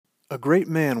A great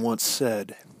man once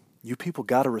said, "You people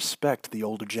gotta respect the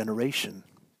older generation,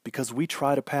 because we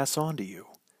try to pass on to you.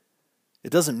 It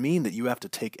doesn't mean that you have to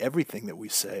take everything that we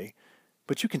say,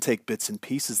 but you can take bits and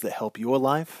pieces that help your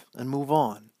life and move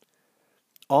on.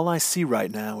 All I see right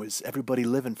now is everybody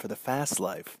living for the fast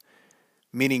life,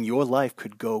 meaning your life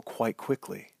could go quite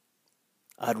quickly.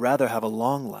 I'd rather have a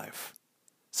long life.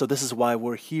 So this is why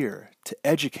we're here, to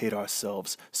educate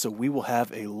ourselves so we will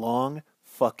have a long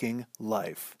fucking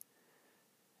life.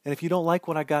 And if you don't like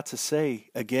what I got to say,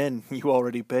 again, you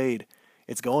already paid.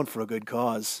 It's going for a good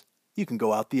cause. You can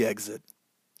go out the exit."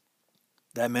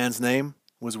 That man's name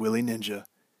was Willie Ninja,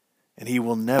 and he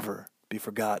will never be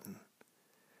forgotten.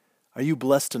 Are you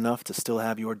blessed enough to still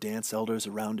have your dance elders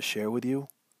around to share with you?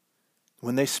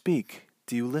 When they speak,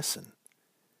 do you listen?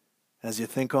 As you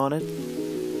think on it,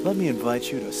 let me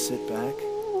invite you to sit back,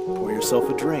 pour yourself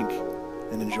a drink,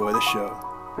 and enjoy the show.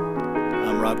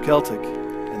 I'm Rob Celtic,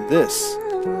 and this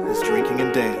is Drinking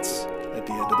and Dance at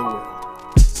the End of the World.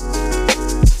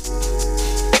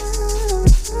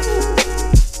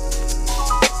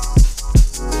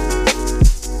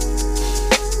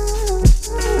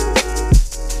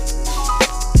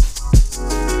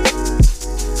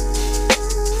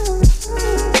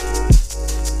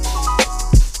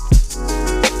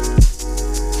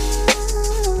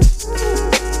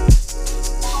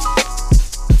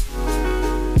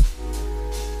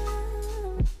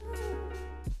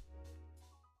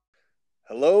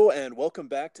 Hello and welcome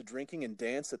back to Drinking and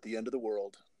Dance at the End of the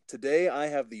World. Today I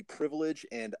have the privilege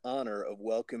and honor of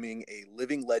welcoming a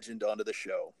living legend onto the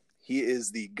show. He is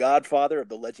the godfather of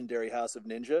the legendary House of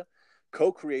Ninja,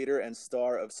 co-creator and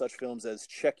star of such films as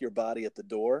Check Your Body at the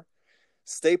Door,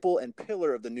 staple and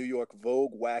pillar of the New York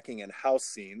Vogue whacking and house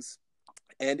scenes,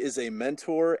 and is a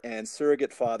mentor and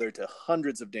surrogate father to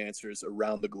hundreds of dancers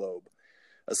around the globe.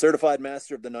 A certified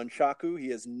master of the nunchaku, he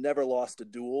has never lost a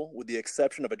duel, with the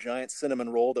exception of a giant cinnamon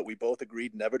roll that we both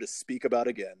agreed never to speak about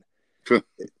again.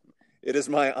 It is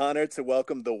my honor to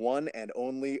welcome the one and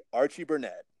only Archie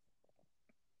Burnett.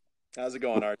 How's it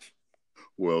going, Arch?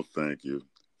 Well, thank you.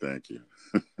 Thank you.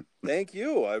 Thank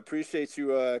you. I appreciate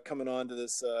you coming on to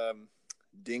this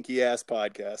dinky-ass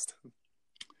podcast.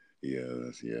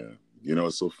 Yeah. You know,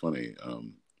 it's so funny.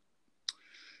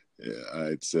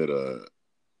 I'd said,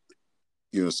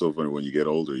 it's so funny when you get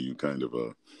older, you kind of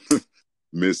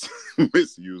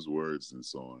misuse words and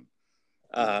so on.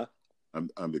 Uh-huh.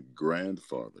 I'm the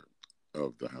grandfather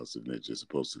of the House of Ninja as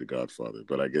opposed to the godfather,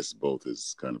 but I guess both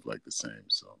is kind of like the same.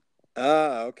 So.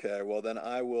 Okay. Well, then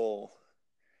I will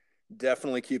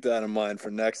definitely keep that in mind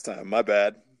for next time. My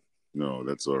bad. No,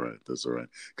 that's all right. That's all right.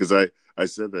 Because I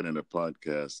said that in a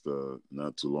podcast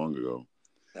not too long ago.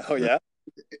 Oh, yeah?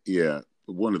 Yeah.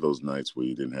 One of those nights where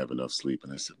you didn't have enough sleep.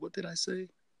 And I said, what did I say?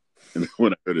 And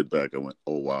when I heard it back, I went,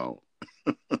 oh, wow.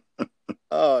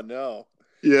 Oh, no.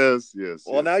 Yes.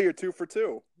 Well, now you're 2 for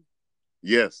 2.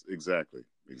 Yes, exactly.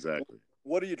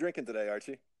 What are you drinking today,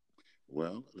 Archie?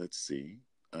 Well, let's see.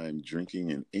 I'm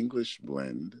drinking an English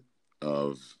blend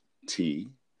of tea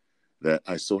that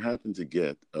I so happened to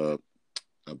get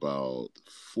about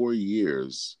 4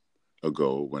 years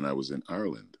ago when I was in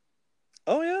Ireland.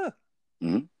 Oh, yeah.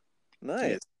 Mm-hmm.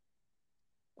 Nice.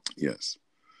 Yes.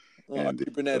 Well, Archie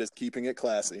Burnett is keeping it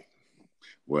classy.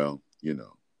 Well, you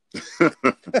know.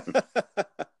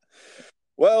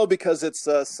 Well, because it's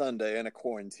Sunday and a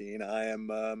quarantine, I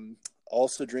am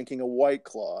also drinking a White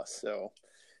Claw. So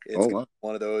it's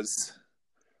one of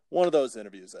those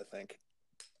interviews, I think.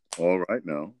 All right,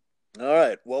 now. All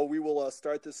right. Well, we will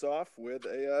start this off with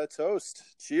a toast.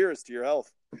 Cheers to your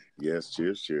health. Yes,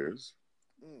 cheers.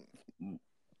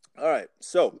 All right.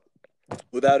 So,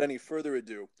 without any further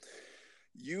ado,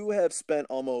 you have spent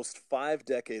almost 5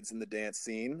 decades in the dance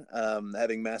scene,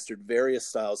 having mastered various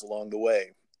styles along the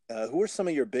way. Who are some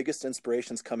of your biggest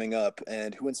inspirations coming up,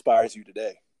 and who inspires you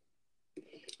today?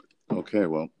 Okay,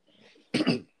 well,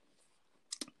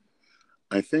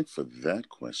 I think for that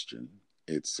question,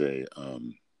 it's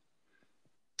an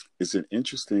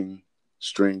interesting,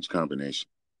 strange combination.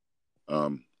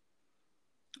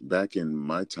 Back in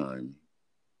my time,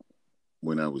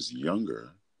 when I was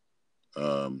younger,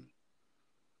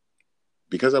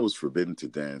 because I was forbidden to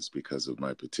dance because of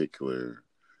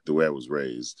the way I was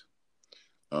raised,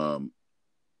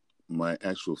 my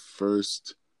actual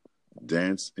first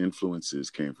dance influences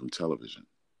came from television.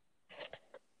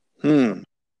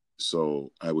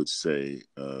 So I would say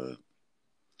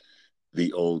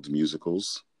the old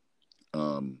musicals.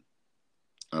 I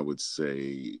would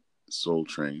say Soul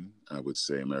Train. I would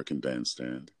say American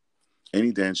Bandstand.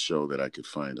 Any dance show that I could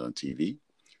find on TV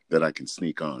that I can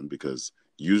sneak on, because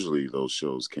usually those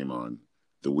shows came on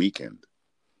the weekend.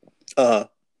 Uh,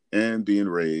 And being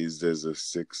raised as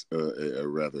a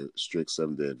rather strict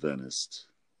Seventh Day Adventist,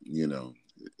 you know,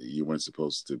 you weren't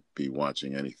supposed to be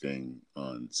watching anything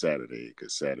on Saturday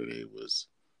because Saturday was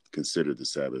considered the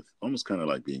Sabbath, almost kind of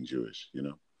like being Jewish, you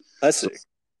know. I So, see.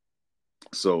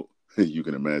 so you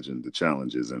can imagine the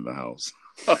challenges in the house.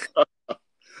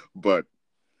 but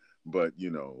you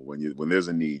know, when there's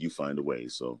a need, you find a way.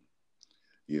 So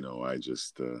you know, I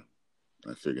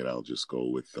figured I'll just go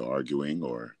with the arguing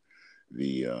or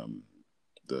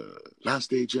the last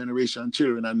day generation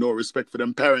children and no respect for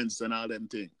them parents and all them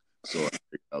things. So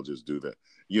I'll just do that.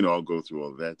 You know, I'll go through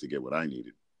all that to get what I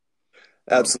needed.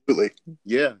 Um, Absolutely.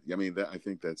 yeah, I mean, I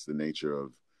think that's the nature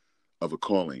of a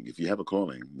calling. If you have a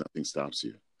calling, nothing stops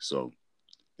you. So,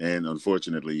 and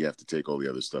unfortunately, you have to take all the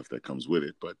other stuff that comes with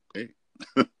it. But hey,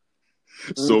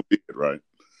 Mm. so be it, right?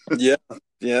 Yeah.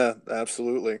 Yeah.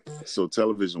 Absolutely. So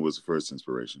television was the first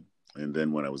inspiration, and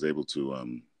then when I was able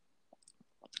to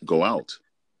go out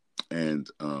and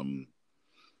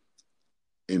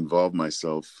involve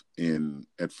myself in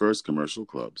at first commercial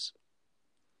clubs,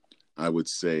 I would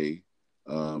say,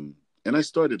 and I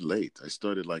started late. I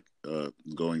started like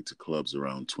going to clubs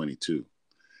around 22,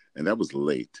 and that was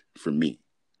late for me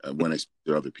when I speak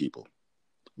to other people.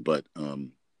 But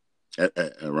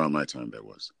around my time, that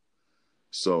was.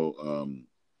 So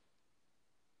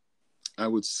I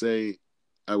would say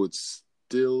I would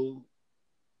still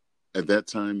at that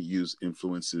time use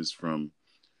influences from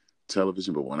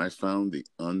television, but when I found the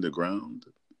underground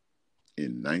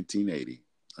in 1980,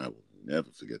 I will never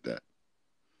forget that.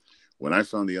 When I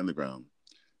found the underground,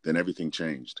 then everything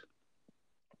changed.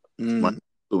 My Mm.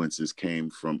 influences came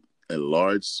from a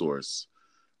large source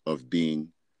of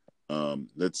being,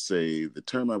 let's say, the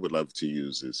term I would love to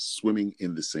use is swimming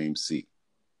in the same sea.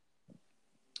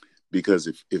 Because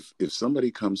if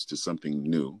somebody comes to something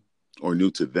new, or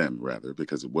new to them rather,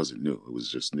 because it wasn't new, it was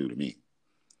just new to me.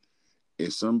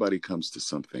 If somebody comes to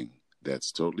something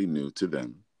that's totally new to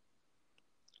them,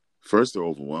 first they're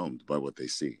overwhelmed by what they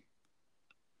see,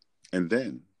 and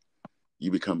then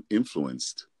you become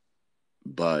influenced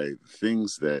by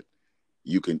things that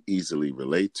you can easily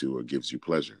relate to or gives you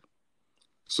pleasure.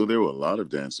 So there were a lot of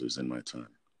dancers in my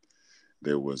time.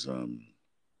 There was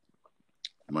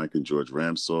Mike and George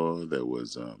Ramsaw. There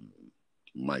was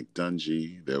Mike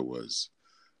Dungy.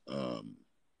 Um,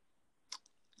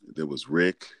 there was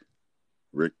Rick.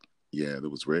 Rick, yeah, there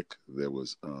was Rick. There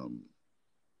was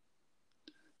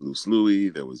Loose Louie.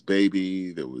 There was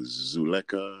Baby. There was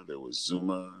Zuleka. There was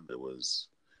Zuma. There was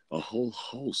a whole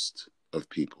host of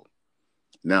people.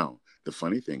 Now, the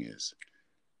funny thing is,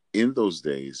 in those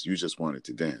days, you just wanted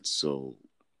to dance. So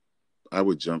I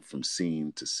would jump from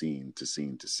scene to scene to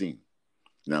scene to scene.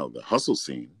 Now, the hustle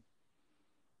scene,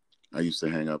 I used to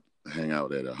hang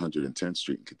out at 110th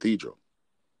Street in Cathedral.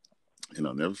 And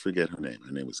I'll never forget her name.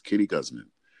 Her name was Kitty Guzman.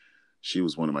 She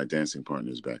was one of my dancing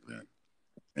partners back then.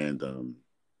 And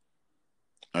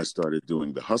I started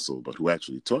doing the hustle, but who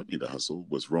actually taught me the hustle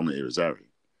was Roma Irizarry.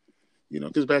 You know,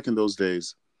 because back in those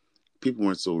days, people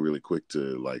weren't so really quick to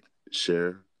like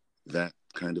share that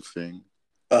kind of thing.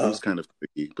 It Uh, was kind of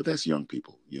tricky, but that's young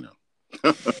people, you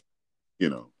know. You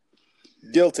know,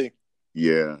 Guilty.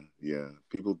 yeah, yeah.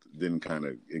 People didn't kind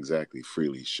of exactly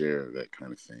freely share that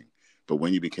kind of thing. But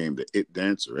when you became the it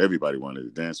dancer, everybody wanted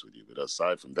to dance with you. But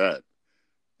aside from that,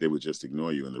 they would just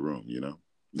ignore you in the room, you know?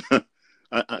 I,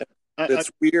 I, I,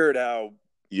 It's weird how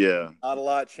yeah, not a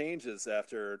lot changes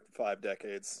after 5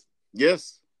 decades.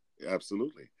 yes,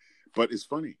 absolutely. But it's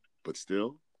funny, but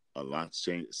still, a lot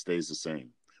stays the same,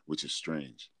 which is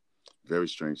strange, very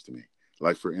strange to me.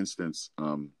 Like, for instance,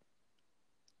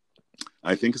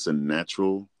 I think it's a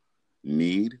natural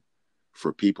need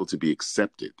for people to be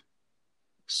accepted.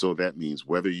 So that means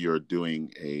whether you're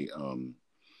doing a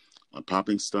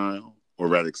popping style or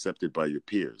rather accepted by your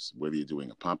peers, whether you're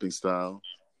doing a popping style,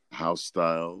 a house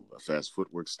style, a fast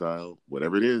footwork style,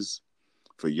 whatever it is,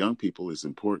 for young people, it's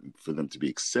important for them to be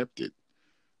accepted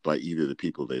by either the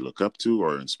people they look up to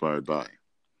or are inspired by.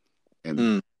 And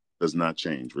Mm. does not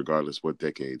change regardless what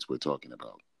decades we're talking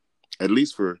about. At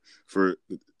least for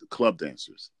club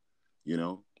dancers, you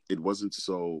know, it wasn't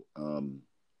so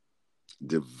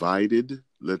divided,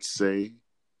 let's say,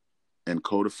 and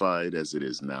codified as it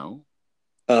is now.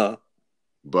 Uh,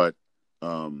 But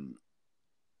um,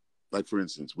 like for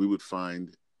instance, we would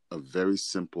find a very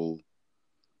simple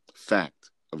fact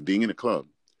of being in a club,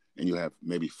 and you have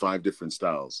maybe five different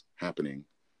styles happening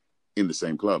in the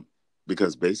same club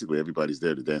because basically everybody's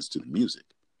there to dance to the music.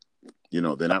 You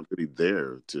know, they're not really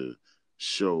there to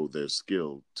show their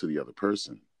skill to the other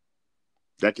person.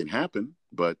 That can happen,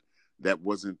 but that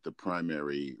wasn't the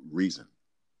primary reason.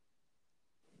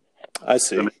 I I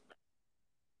see. mean,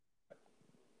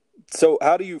 So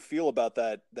how do you feel about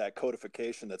that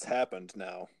codification that's happened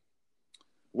now?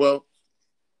 well,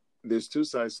 there's two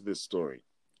sides to this story.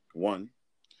 One,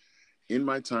 in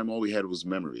my time, all we had was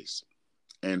memories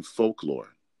and folklore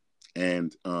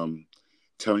and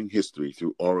telling history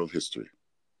through oral history.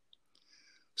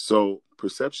 So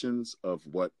perceptions of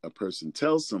what a person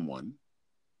tells someone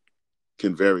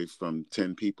can vary from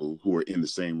 10 people who are in the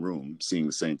same room seeing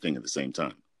the same thing at the same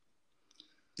time.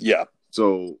 Yeah.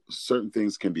 So certain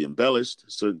things can be embellished,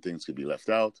 certain things can be left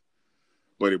out,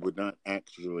 but it would not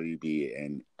actually be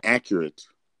an accurate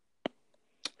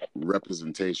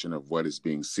representation of what is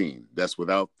being seen. That's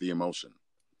without the emotion.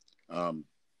 Um,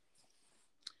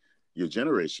 your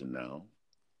generation now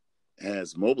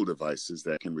has mobile devices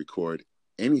that can record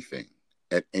anything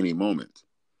at any moment.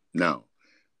 Now,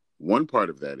 one part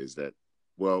of that is that,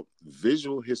 well,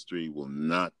 visual history will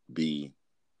not be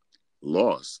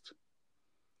lost.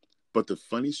 But the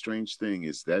funny, strange thing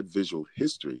is that visual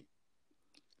history,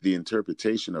 the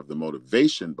interpretation of the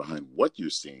motivation behind what you're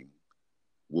seeing,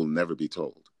 will never be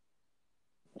told.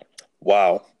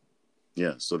 Wow.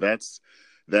 Yeah, so that's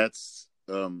that's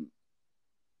the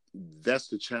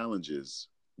challenges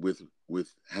with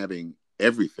having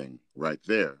everything right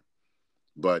there.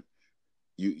 But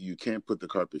you can't put the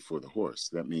cart before the horse.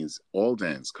 That means all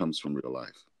dance comes from real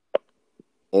life.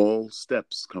 All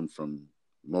steps come from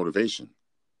motivation.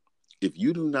 If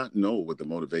you do not know what the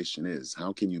motivation is,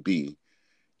 how can you be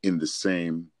in the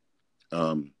same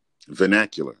um,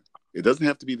 vernacular? It doesn't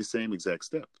have to be the same exact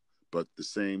step, but the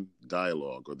same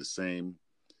dialogue or the same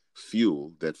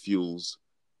fuel that fuels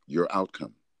your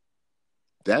outcome.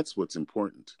 That's what's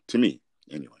important to me,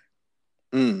 anyway.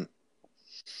 Mm.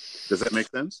 Does that make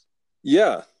sense?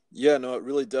 Yeah. Yeah, no, it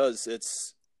really does.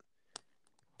 It's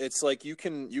like you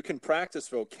can practice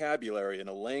vocabulary in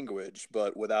a language,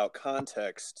 but without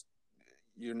context,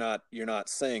 you're not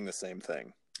saying the same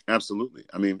thing. Absolutely.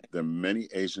 I mean, there are many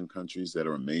Asian countries that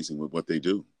are amazing with what they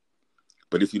do.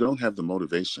 But if you don't have the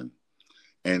motivation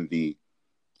and the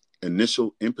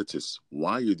initial impetus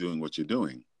why you're doing what you're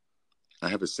doing, I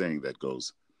have a saying that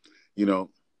goes, you know,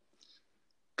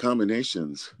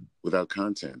 combinations without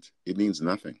content, it means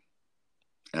nothing.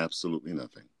 Absolutely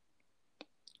nothing.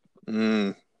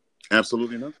 Mm.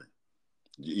 Absolutely nothing.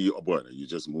 What, are you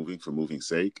just moving for moving's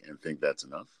sake and think that's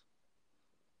enough?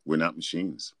 We're not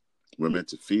machines. We're meant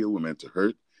to feel. We're meant to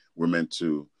hurt. We're meant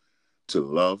to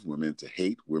love. We're meant to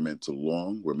hate. We're meant to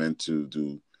long. We're meant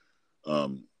to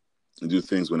um, do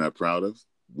things we're not proud of.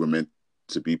 We're meant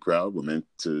to be proud. We're meant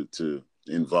to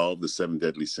involve the seven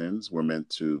deadly sins. We're meant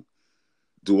to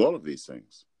do all of these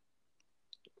things.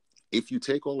 If you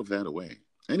take all of that away,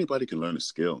 anybody can learn a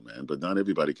skill, man, but not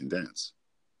everybody can dance.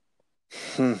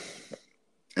 Hmm.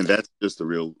 And that's just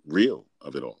the real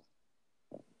of it all.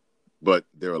 But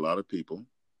there are a lot of people,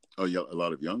 a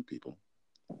lot of young people,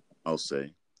 I'll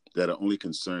say, that are only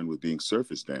concerned with being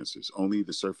surface dancers, only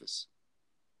the surface.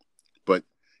 But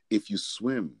if you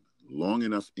swim long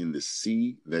enough in the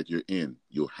sea that you're in,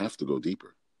 you'll have to go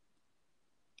deeper.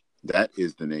 That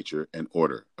is the nature and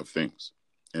order of things,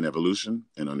 and evolution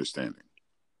and understanding.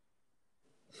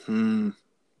 Hmm.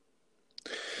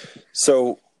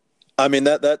 So, I mean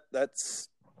that's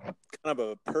kind of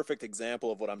a perfect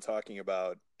example of what I'm talking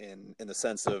about in the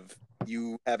sense of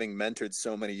you having mentored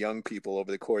so many young people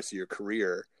over the course of your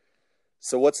career.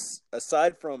 So what's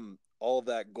aside from all of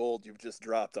that gold you've just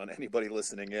dropped on anybody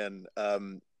listening in,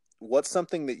 what's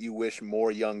something that you wish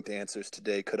more young dancers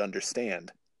today could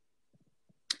understand?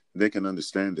 They can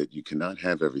understand that you cannot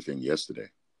have everything yesterday.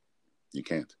 You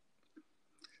can't.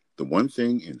 The one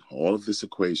thing in all of this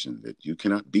equation that you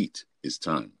cannot beat is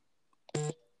time.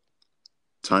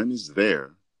 Time is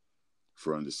there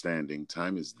for understanding.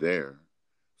 Time is there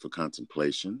for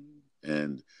contemplation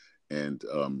and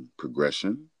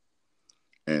progression.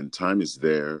 And time is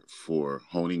there for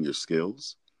honing your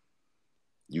skills.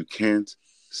 You can't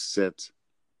set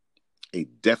a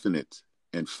definite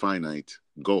and finite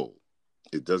goal.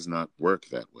 It does not work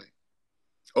that way.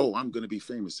 Oh, I'm going to be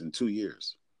famous in 2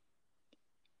 years.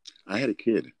 I had a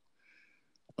kid,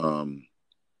 um,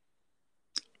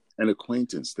 an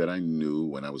acquaintance that I knew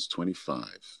when I was 25.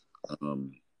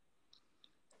 Um,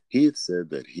 he had said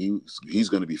that he's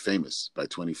going to be famous by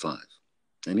 25,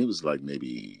 and he was like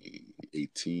maybe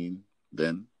 18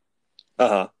 then. Uh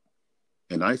huh.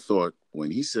 And I thought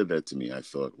when he said that to me, I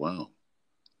thought, wow.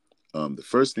 The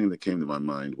first thing that came to my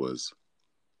mind was,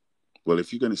 well,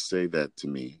 if you're going to say that to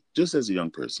me, just as a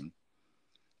young person,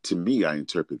 to me, I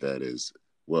interpret that as,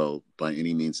 well, by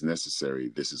any means necessary,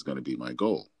 this is going to be my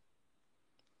goal.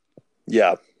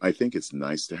 Yeah. I think it's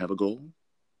nice to have a goal,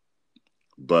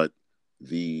 but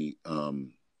the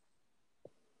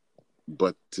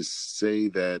but to say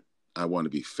that I want to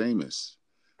be famous,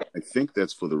 I think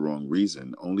that's for the wrong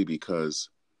reason, only because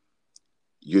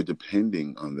you're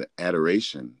depending on the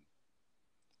adoration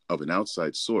of an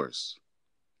outside source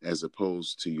as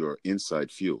opposed to your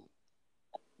inside fuel.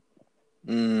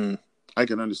 Mm. I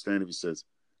can understand if he says,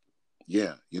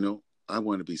 yeah, I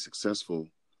want to be successful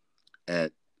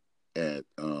at at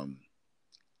um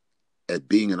at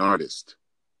being an artist.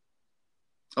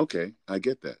 Okay, I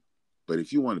get that. But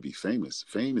if you want to be famous,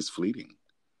 fame is fleeting.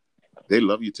 They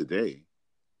love you today.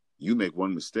 You make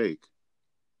one mistake,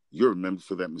 you're remembered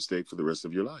for that mistake for the rest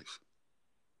of your life.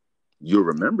 You're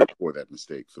remembered for that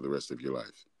mistake for the rest of your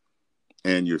life.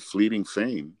 And your fleeting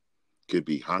fame could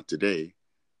be hot today.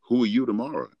 Who are you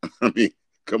tomorrow? I mean,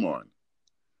 come on.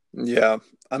 Yeah.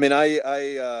 I mean,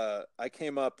 I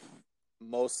came up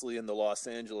mostly in the Los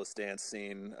Angeles dance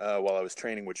scene while I was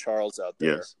training with Charles out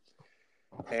there.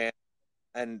 Yes.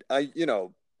 And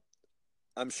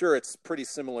I'm sure it's pretty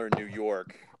similar in New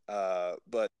York,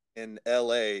 but in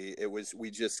LA,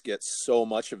 we just get so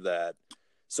much of that.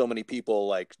 So many people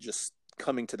like just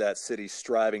coming to that city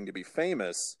striving to be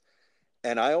famous.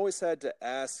 And I always had to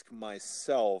ask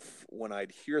myself when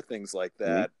I'd hear things like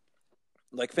that,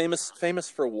 like famous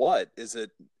for what? Is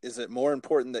it more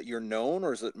important that you're known,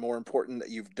 or is it more important that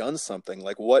you've done something?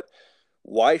 Like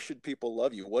why should people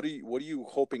love you? What are you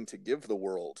hoping to give the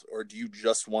world, or do you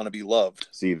just want to be loved?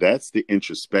 See, that's the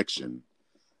introspection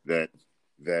that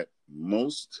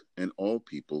most and all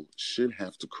people should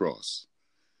have to cross.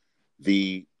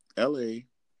 The LA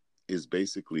is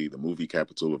basically the movie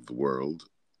capital of the world,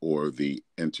 or the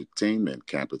entertainment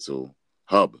capital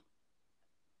hub,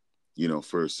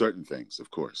 for certain things,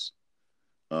 of course.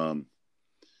 When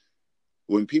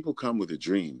people come with a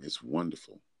dream, it's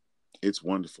wonderful. It's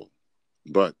wonderful.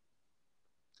 But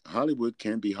Hollywood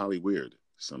can be Hollyweird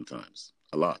sometimes,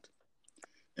 a lot.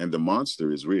 And the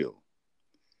monster is real.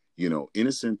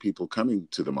 Innocent people coming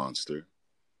to the monster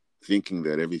thinking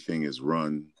that everything is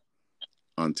run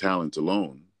on talent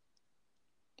alone,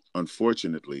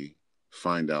 unfortunately,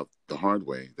 find out the hard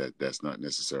way that that's not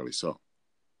necessarily so.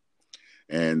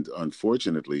 And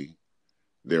unfortunately,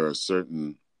 there are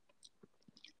certain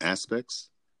aspects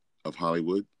of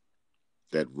Hollywood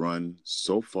that run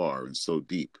so far and so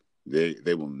deep,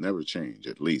 they will never change,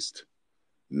 at least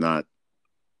not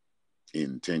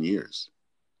in 10 years.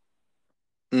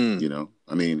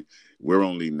 I mean, we're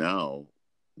only now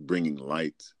bringing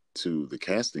light to the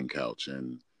casting couch,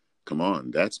 and come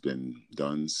on, that's been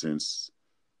done since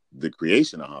the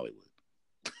creation of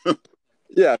Hollywood.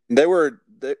 Yeah,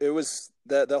 it was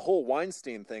the whole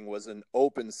Weinstein thing was an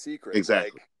open secret.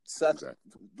 Exactly. Like Seth,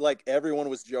 like everyone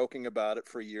was joking about it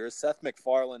for years. Seth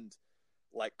MacFarlane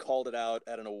like called it out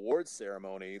at an awards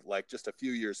ceremony, like just a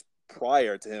few years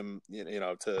prior to him,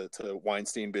 to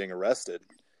Weinstein being arrested.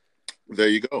 There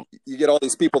you go. You get all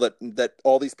these people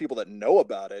that know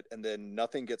about it, and then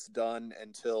nothing gets done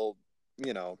until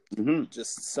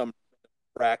just some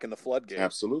crack in the floodgate.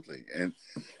 Absolutely, and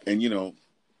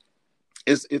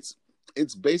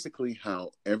it's basically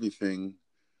how everything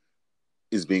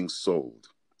is being sold.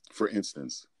 For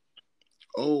instance,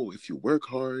 if you work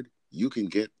hard, you can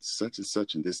get such and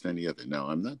such and this and the other. Now,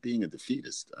 I'm not being a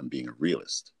defeatist. I'm being a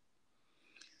realist.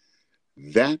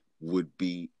 That would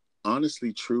be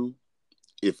honestly true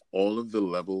if all of the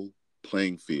level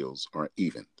playing fields are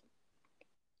even.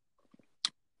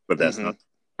 But that's not.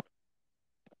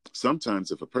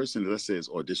 Sometimes if a person, let's say, is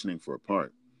auditioning for a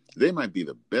part, they might be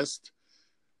the best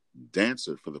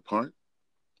dancer for the part,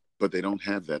 but they don't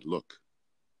have that look.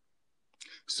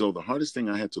 So the hardest thing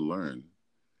I had to learn,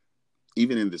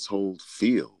 even in this whole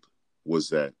field, was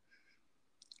that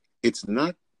it's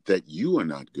not that you are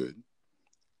not good.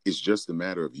 It's just a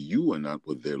matter of you are not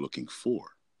what they're looking for.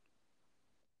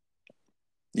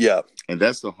 Yeah. And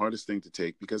that's the hardest thing to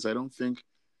take, because I don't think,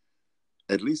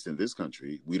 at least in this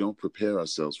country, we don't prepare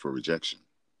ourselves for rejection.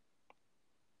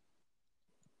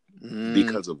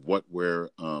 Because of what we're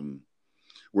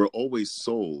always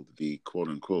sold, the quote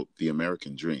unquote, the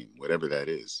American dream, whatever that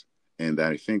is. And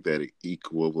I think that it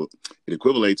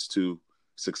equivalates to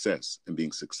success and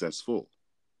being successful.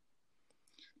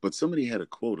 But somebody had a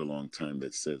quote a long time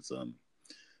that says,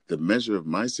 the measure of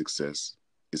my success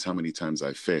is how many times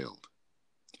I failed.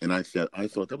 And I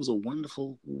thought that was a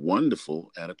wonderful,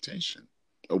 wonderful adaptation.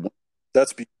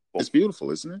 That's beautiful. It's beautiful,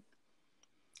 isn't it?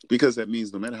 Because that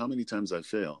means no matter how many times I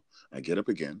fail, I get up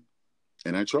again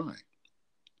and I try.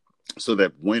 So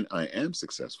that when I am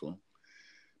successful,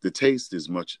 the taste is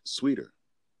much sweeter.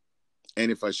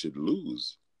 And if I should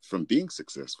lose from being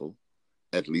successful,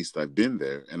 at least I've been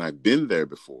there, and I've been there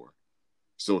before.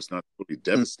 So it's not totally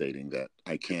devastating that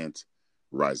I can't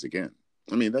rise again.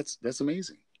 I mean, that's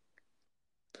amazing.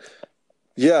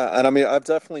 Yeah, and I mean, I've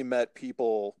definitely met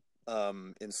people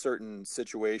in certain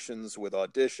situations with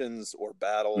auditions or Hmm.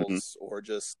 battles or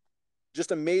just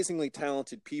amazingly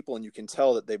talented people, and you can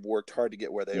tell that they've worked hard to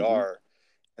get where they Hmm. are.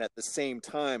 And at the same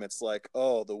time, it's like,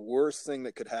 oh, the worst thing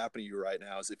that could happen to you right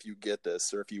now is if you get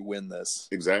this or if you win this.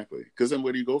 Exactly. Because then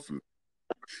where do you go from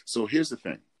there? So here's the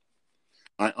thing.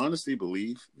 I honestly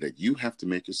believe that you have to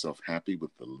make yourself happy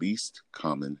with the least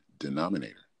common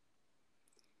denominator.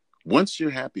 Once you're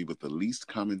happy with the least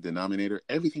common denominator,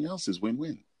 everything else is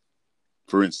win-win.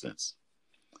 For instance,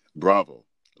 Bravo.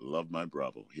 Love my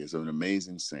Bravo. He has an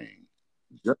amazing saying.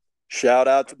 Yep. Shout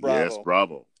out to Yes, Bravo.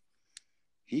 Bravo.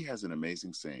 He has an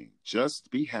amazing saying. Just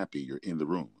be happy you're in the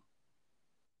room.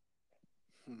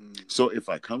 Hmm. So if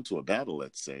I come to a battle,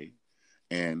 let's say,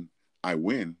 and I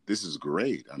win, this is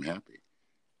great. I'm happy.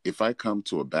 If I come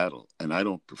to a battle and I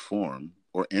don't perform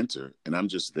or enter and I'm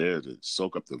just there to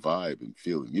soak up the vibe and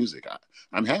feel the music,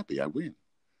 I'm happy. I win.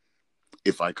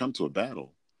 If I come to a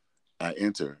battle, I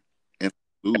enter and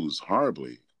lose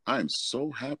horribly, I'm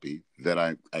so happy that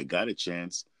I got a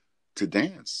chance to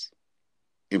dance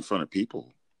in front of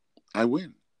people. I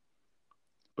win.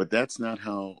 But that's not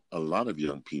how a lot of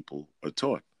young people are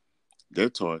taught. They're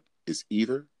taught it's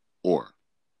either or.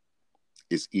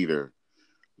 It's either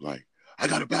like, I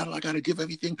got to battle, I got to give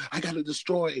everything, I got to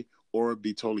destroy, or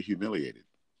be totally humiliated.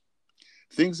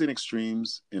 Things in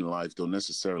extremes in life don't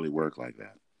necessarily work like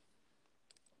that.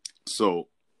 So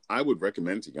I would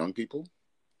recommend to young people,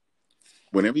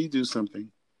 whenever you do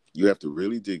something, you have to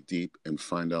really dig deep and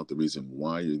find out the reason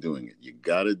why you're doing it. You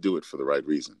got to do it for the right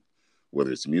reason.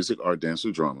 Whether it's music, art, dance,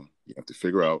 or drama, you have to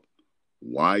figure out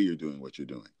why you're doing what you're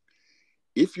doing.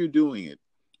 If you're doing it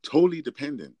totally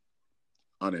dependent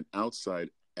on an outside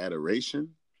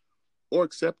adoration or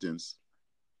acceptance,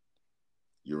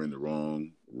 you're in the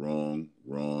wrong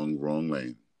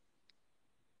lane.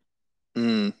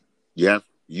 Mm.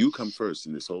 You come first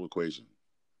in this whole equation,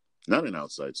 not an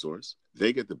outside source.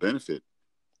 They get the benefit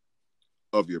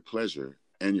of your pleasure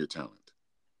and your talent.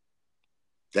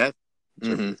 That's Hmm.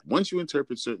 interpreted. Once you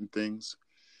interpret certain things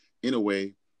in a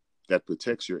way that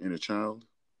protects your inner child,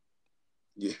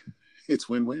 yeah, it's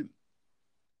win-win.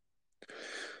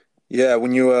 Yeah,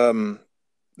 when you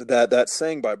that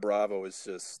saying by Bravo is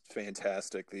just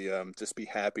fantastic. The just be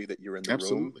happy that you're in the room,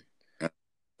 Absolutely.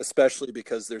 especially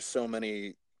because there's so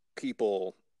many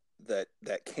people that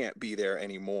can't be there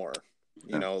anymore.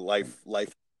 You know, life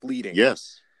fleeting.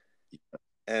 Yes.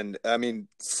 And I mean,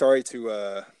 sorry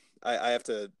to I have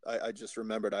to I just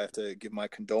remembered I have to give my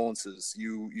condolences.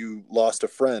 You lost a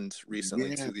friend recently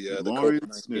Yeah. to the Lawrence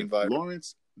COVID-19 Smith. virus.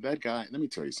 Lawrence, that guy, let me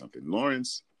tell you something.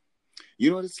 Lawrence, you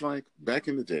know what it's like back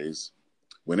in the days,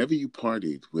 whenever you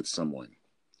partied with someone,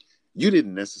 you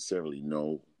didn't necessarily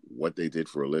know what they did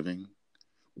for a living,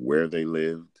 where they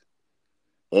lived.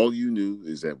 All you knew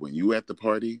is that when you were at the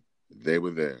party, they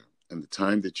were there. And the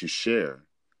time that you share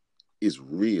is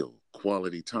real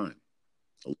quality time.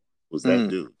 Was that Mm,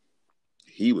 dude?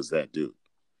 He was that dude.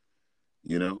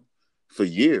 You know, for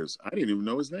years I didn't even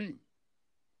know his name.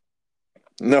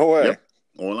 no way. Yep.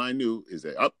 All I knew is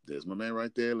that up there's my man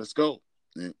right there. Let's go.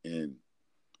 And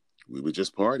we would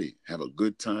just party, have a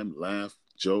good time, laugh,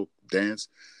 joke, dance.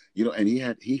 You know, and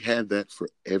he had that for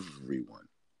everyone,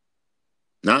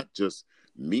 not just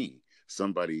me.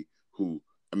 Somebody who,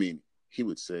 I mean, he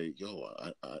would say, "Yo,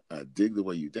 I dig the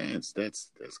way you dance.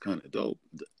 That's kind of dope."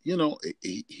 You know,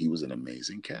 he was an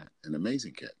amazing cat, an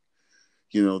amazing cat.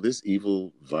 You know, this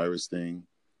evil virus thing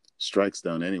strikes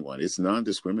down anyone. It's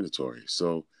non-discriminatory.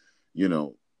 So, you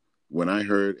know, when I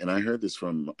heard this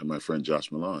from my friend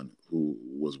Josh Milan, who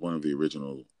was one of the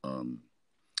original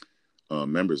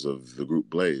members of the group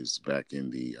Blaze back in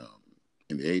the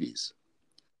 80s.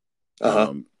 Uh-huh.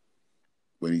 Um,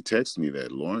 when he texted me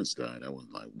that Lawrence died, I was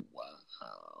like, wow.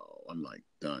 I'm like,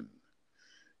 done.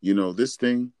 You know, this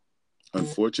thing,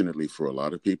 unfortunately for a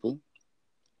lot of people,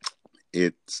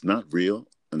 it's not real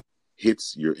and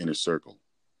hits your inner circle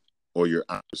or your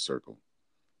outer circle.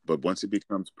 But once it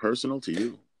becomes personal to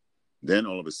you, then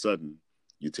all of a sudden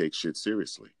you take shit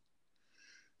seriously.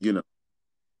 You know,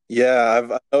 Yeah,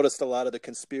 I've noticed a lot of the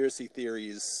conspiracy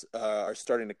theories are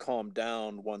starting to calm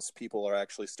down once people are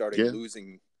actually starting yeah,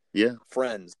 losing yeah,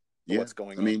 friends to yeah. what's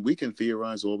going I on. mean, we can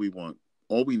theorize all we want.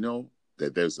 All we know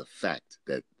that there's a fact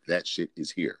that that shit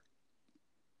is here.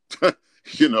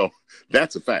 You know,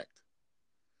 that's a fact.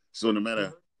 So no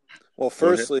matter, Well, go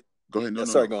ahead, firstly, go ahead. No, yeah,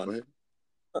 no, sorry, no, go go on.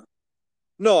 ahead.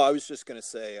 No, I was just going to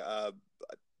say,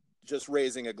 just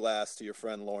raising a glass to your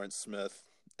friend Lawrence Smith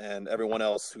and everyone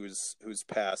else who's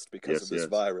passed because of Yes, this yes.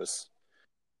 virus.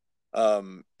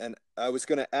 And I was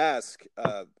going to ask,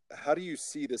 how do you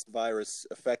see this virus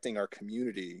affecting our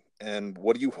community, and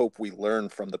what do you hope we learn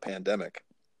from the pandemic?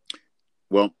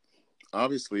 Well,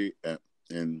 obviously,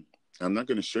 and I'm not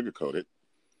going to sugarcoat it.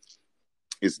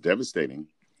 It's devastating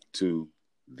to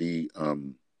the.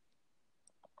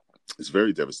 It's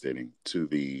very devastating to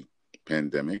the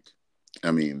pandemic.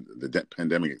 I mean, the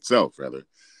pandemic itself, rather,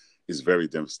 is very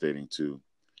devastating to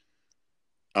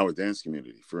our dance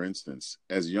community. For instance,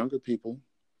 as younger people,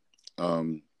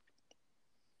 um,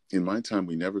 in my time,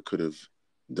 we never could have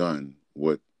done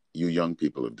what you young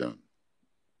people have done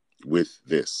with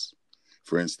this.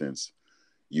 For instance,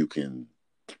 you can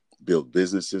build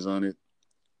businesses on it.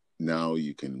 Now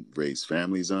you can raise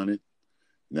families on it.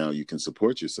 Now you can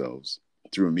support yourselves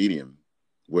through a medium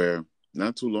where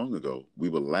not too long ago we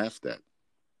were laughed at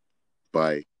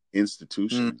by Mm.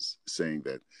 institutions saying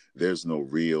that there's no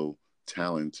real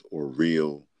talent or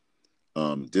real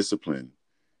discipline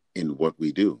in what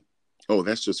we do. Oh,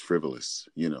 that's just frivolous.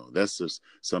 That's just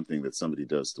something that somebody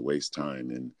does to waste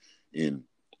time in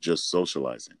just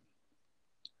socializing.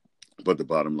 But the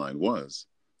bottom line was,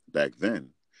 back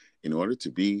then, in order to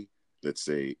be, let's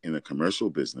say, in a commercial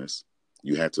business,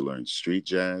 you had to learn street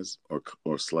jazz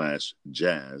or slash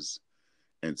jazz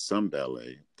and some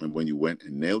ballet. And when you went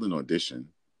and nailed an audition,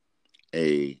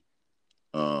 a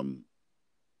um,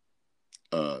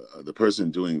 the person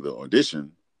doing the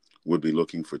audition would be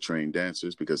looking for trained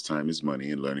dancers because time is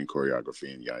money and learning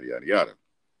choreography and yada yada yada.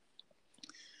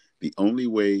 The only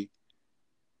way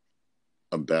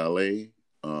a ballet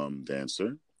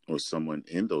dancer or someone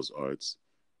in those arts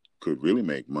could really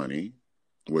make money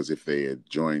was if they had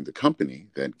joined the company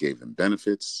that gave them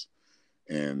benefits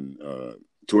and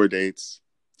tour dates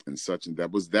and such. And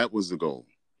that was the goal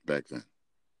back then,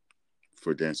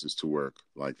 for dancers to work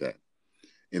like that.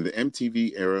 In the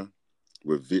MTV era,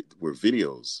 where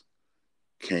videos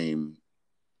came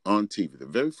on TV, the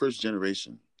very first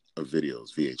generation of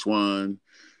videos, VH1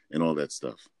 and all that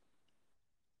stuff.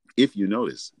 If you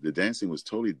notice, the dancing was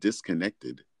totally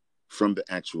disconnected from the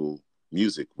actual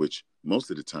music, which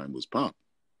most of the time was pop.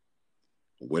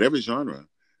 Whatever genre,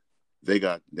 they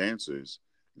got dancers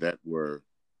that were,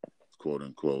 quote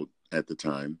unquote, at the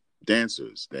time,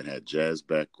 dancers that had jazz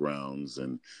backgrounds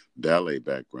and ballet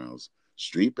backgrounds.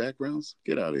 Street backgrounds?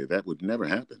 Get out of here. That would never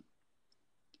happen.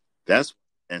 That's why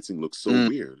dancing looks so Mm.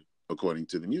 weird according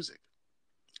to the music.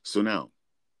 So now,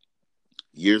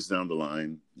 years down the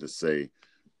line, let's say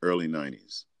early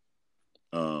 90s,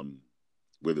 um,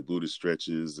 where the Buddha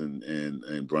Stretches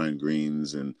and Brian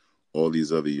Greens and all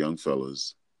these other young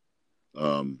fellas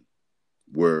um,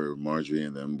 were, Marjorie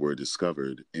and them were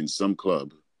discovered in some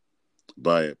club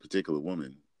by a particular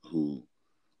woman who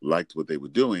liked what they were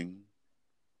doing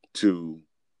to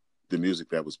the music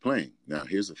that was playing. Now,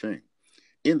 here's the thing.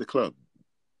 In the club,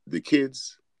 the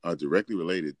kids are directly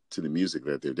related to the music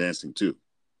that they're dancing to.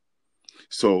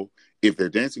 So if they're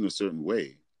dancing a certain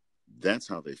way, that's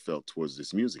how they felt towards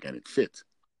this music, and it fit.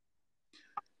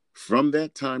 From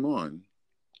that time on,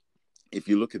 if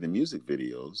you look at the music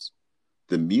videos,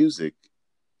 the music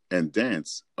and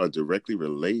dance are directly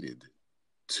related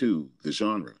to the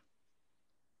genre.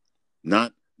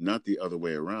 Not the other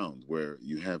way around, where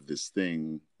you have this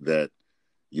thing that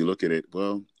you look at it,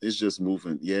 well, it's just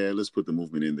movement. Yeah, let's put the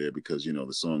movement in there because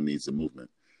the song needs the movement.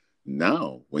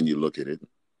 Now, when you look at it,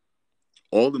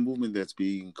 all the movement that's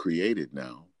being created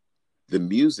now, the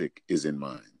music is in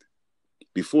mind.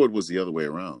 Before it was the other way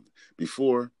around.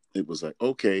 Before it was like,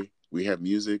 okay, we have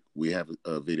music, we have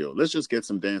a video. Let's just get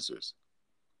some dancers.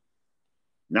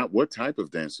 Not what type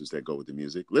of dancers that go with the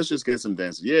music. Let's just get some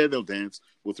dancers. Yeah, they'll dance.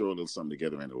 We'll throw a little something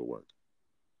together and it'll work.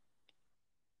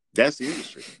 That's the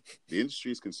industry. The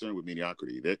industry is concerned with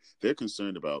mediocrity. They're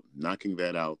concerned about knocking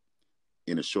that out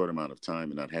in a short amount of time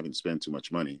and not having to spend too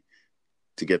much money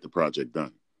to get the project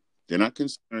done. They're not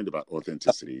concerned about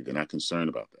authenticity. They're not concerned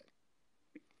about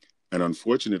that. And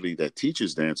unfortunately, that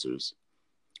teaches dancers,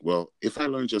 well, if I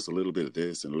learn just a little bit of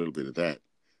this and a little bit of that,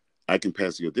 I can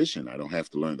pass the audition. I don't have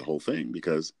to learn the whole thing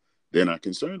because they're not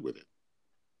concerned with it.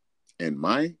 And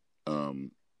my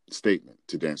statement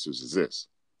to dancers is this: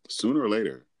 sooner or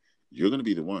later, you're going to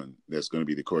be the one that's going to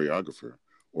be the choreographer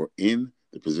or in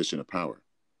the position of power.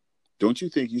 Don't you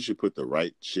think you should put the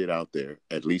right shit out there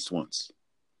at least once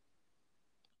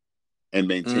and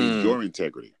maintain Mm. your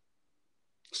integrity?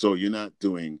 So you're not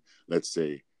doing, let's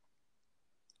say,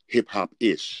 hip hop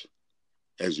ish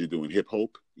as you're doing hip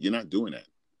hop. You're not doing that.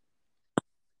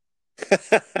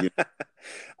 You,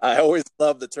 I always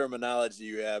love the terminology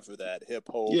you have for that, hip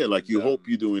hop yeah, like and you hope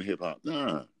you're doing hip hop.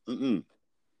 Nah, mm-mm.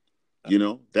 You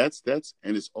know, and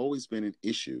it's always been an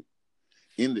issue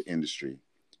in the industry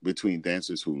between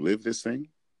dancers who live this thing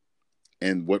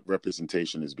and what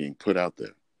representation is being put out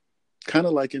there. Kind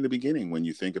of like in the beginning when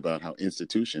you think about how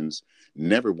institutions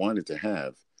never wanted to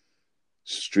have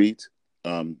street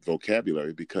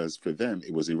vocabulary because for them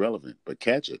it was irrelevant, but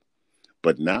catch it.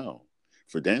 But now,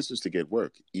 for dancers to get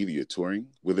work, either you're touring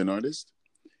with an artist,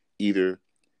 either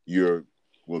you're,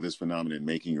 well, this phenomenon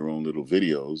making your own little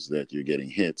videos that you're getting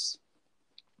hits,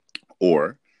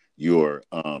 or you're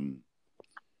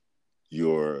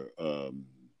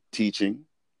teaching,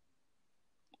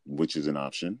 which is an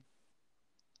option.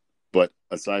 But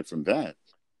aside from that,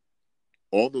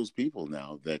 all those people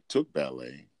now that took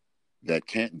ballet that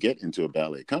can't get into a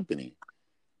ballet company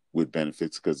with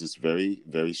benefits because it's very,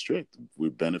 very strict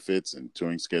with benefits and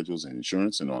touring schedules and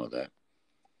insurance and all of that.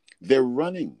 They're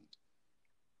running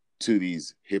to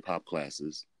these hip hop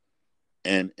classes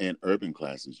and urban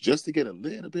classes just to get a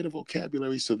little bit of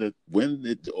vocabulary so that when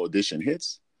the audition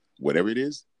hits, whatever it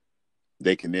is,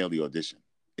 they can nail the audition.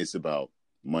 It's about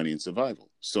money and survival.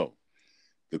 So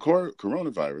the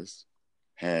coronavirus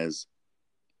has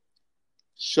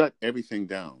shut everything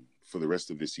down for the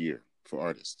rest of this year for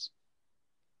artists.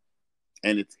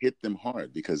 And it's hit them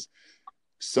hard because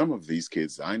some of these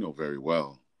kids I know very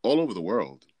well, all over the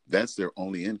world, that's their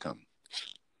only income.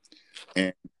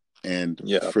 And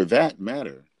for that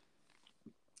matter,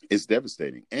 it's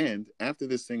devastating. And after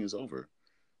this thing is over,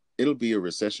 it'll be a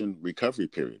recession recovery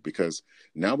period because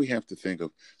now we have to think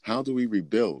of how do we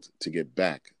rebuild to get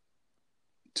back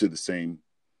to the same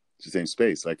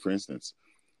space. Like, for instance,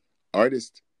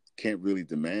 artists can't really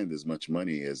demand as much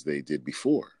money as they did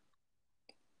before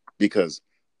because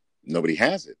nobody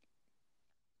has it.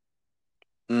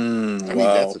 I mean,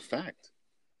 that's a fact,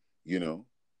 you know.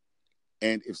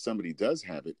 And if somebody does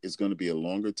have it, it's going to be a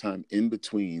longer time in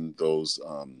between those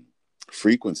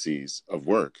frequencies of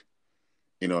work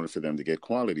in order for them to get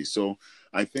quality. So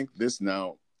I think this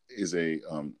now is a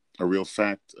real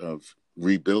fact of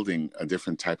rebuilding a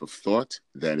different type of thought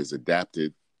that is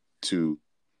adapted to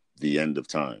the end of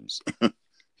times,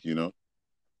 you know?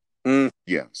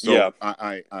 Yeah. So yeah.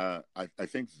 I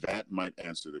think that might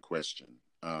answer the question.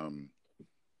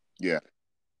 Yeah.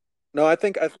 No, I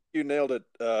think you nailed it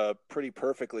pretty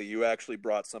perfectly. You actually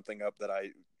brought something up that I,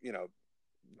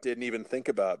 didn't even think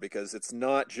about because it's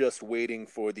not just waiting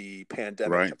for the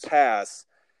pandemic to pass.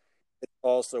 It's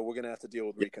also we're going to have to deal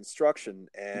with reconstruction,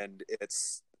 and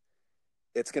it's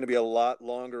going to be a lot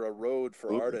longer a road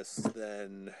for artists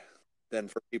than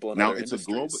for people in other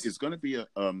industries. It's going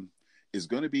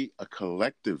to be a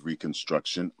collective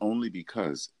reconstruction only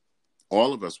because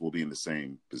all of us will be in the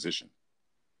same position.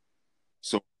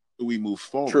 So how do we move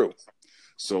forward? True.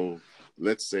 So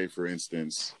let's say, for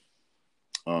instance,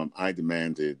 I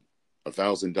demanded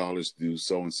 $1,000 to do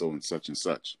so and so and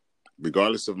such,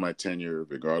 regardless of my tenure,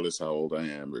 regardless how old I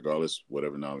am, regardless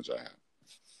whatever knowledge I have.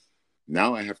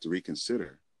 Now I have to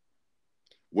reconsider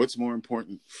what's more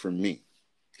important for me.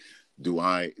 Do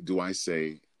I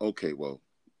say, okay, well,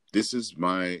 this is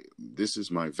my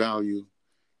value.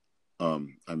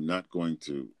 I'm not going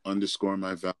to underscore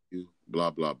my value,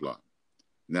 blah, blah, blah.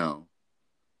 Now,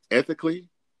 ethically,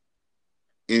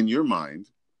 in your mind,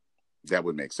 that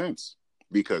would make sense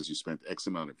because you spent X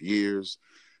amount of years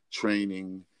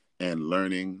training and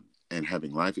learning and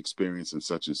having life experience and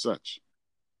such.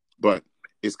 But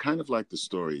it's kind of like the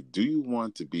story, do you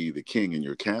want to be the king in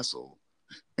your castle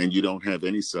and you don't have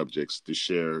any subjects to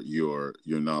share your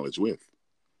knowledge with?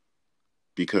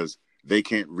 Because they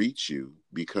can't reach you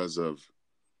because of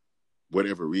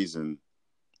whatever reason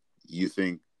you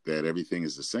think that everything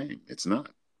is the same. It's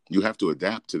not. You have to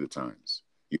adapt to the times.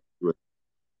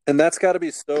 And that's got to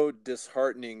be so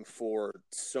disheartening for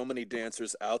so many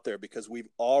dancers out there because we've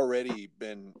already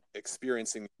been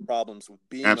experiencing problems with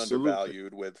being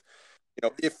undervalued with,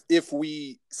 if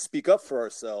we speak up for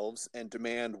ourselves and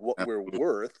demand what we're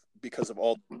worth because of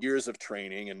all the years of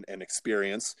training and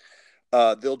experience,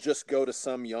 they'll just go to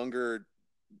some younger,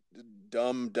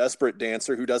 dumb, desperate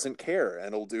dancer who doesn't care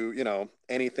and will do,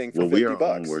 anything for $50. We are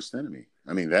our own worst enemy.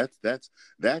 I mean, that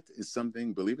is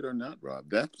something, believe it or not, Rob,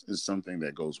 that is something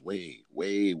that goes way,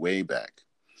 way, way back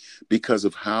because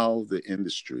of how the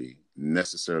industry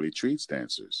necessarily treats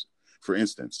dancers. For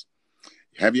instance,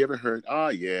 have you ever heard,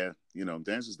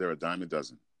 dancers, they're a dime a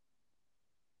dozen.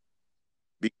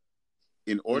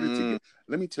 In order to get,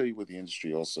 let me tell you what the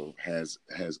industry also has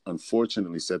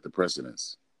unfortunately set the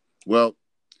precedence. Well,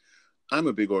 I'm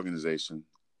a big organization.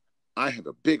 I have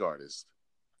a big artist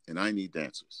and I need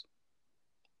dancers.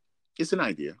 It's an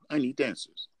idea. I need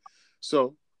dancers.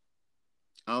 So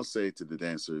I'll say to the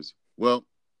dancers, well,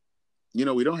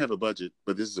 we don't have a budget,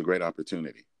 but this is a great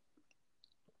opportunity.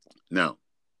 Now,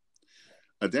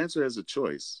 a dancer has a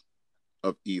choice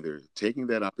of either taking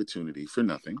that opportunity for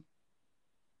nothing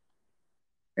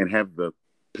and have the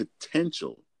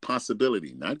potential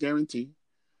possibility, not guarantee,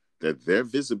 that their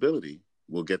visibility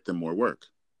will get them more work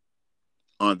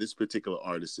on this particular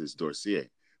artist's dossier,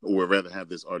 or rather have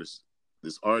this artist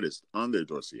on their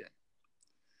dossier.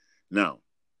 Now,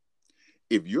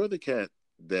 if you're the cat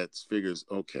that figures,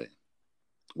 okay,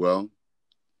 well,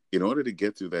 in order to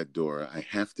get through that door, I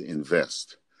have to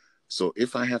invest. So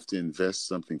if I have to invest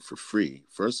something for free,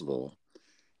 first of all,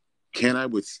 can I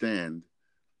withstand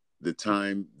the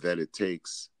time that it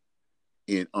takes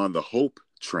on the hope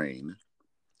train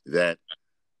that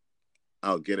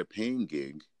I'll get a paying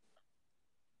gig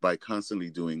by constantly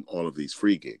doing all of these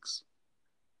free gigs?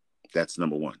 That's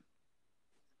number one.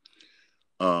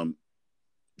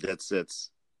 That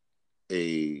sets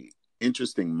a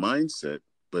interesting mindset,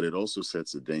 but it also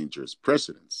sets a dangerous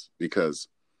precedence, because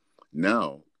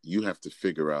now you have to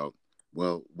figure out,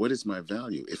 well, what is my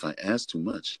value? If I ask too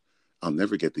much, I'll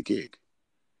never get the gig.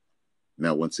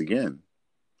 Now, once again,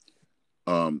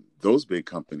 those big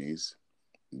companies,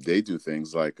 they do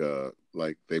things like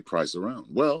they price around.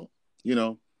 Well,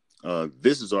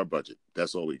 this is our budget.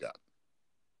 That's all we got.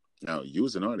 Now, you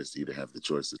as an artist either have the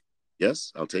choice of,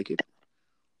 yes, I'll take it,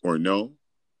 or no.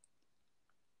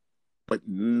 But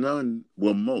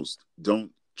most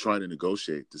don't try to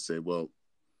negotiate to say, well,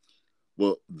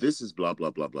 this is blah,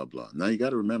 blah, blah, blah, blah. Now, you got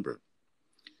to remember,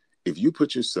 if you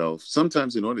put yourself,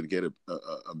 sometimes in order to get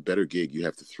a better gig, you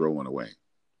have to throw one away.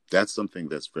 That's something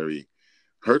that's very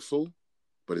hurtful,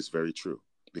 but it's very true,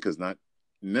 because not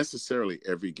necessarily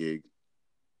every gig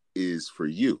is for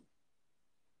you,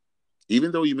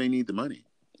 even though you may need the money.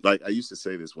 Like I used to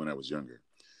say this when I was younger,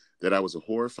 that I was a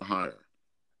whore for hire.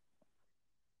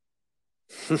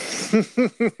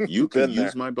 You can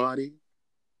use my body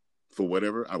for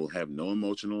whatever. I will have no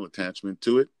emotional attachment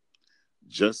to it,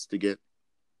 just to get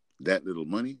that little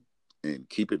money and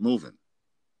keep it moving.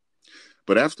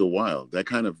 But after a while, that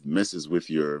kind of messes with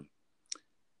your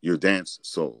dance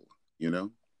soul,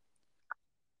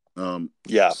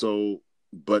 Yeah. So,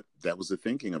 but that was the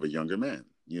thinking of a younger man,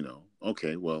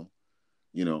 okay, well,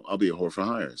 I'll be a whore for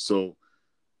hire. So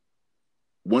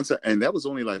and that was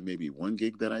only like maybe one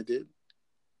gig that I did.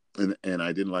 And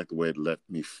I didn't like the way it left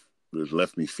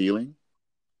me feeling.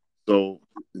 So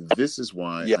this is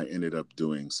why I ended up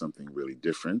doing something really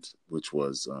different, which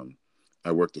was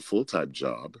I worked a full-time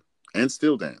job and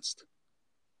still danced.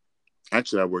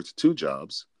 Actually, I worked 2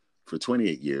 jobs for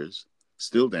 28 years,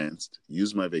 still danced,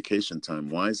 used my vacation time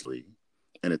wisely,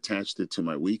 and attached it to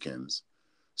my weekends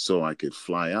so I could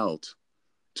fly out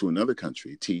to another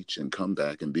country, teach, and come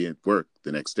back and be at work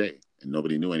the next day. And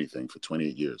nobody knew anything for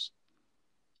 28 years.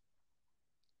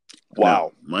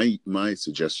 Wow. Now, my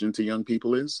suggestion to young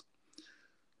people is,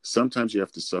 sometimes you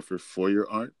have to suffer for your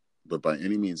art, but by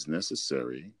any means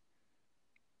necessary,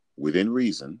 within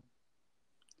reason,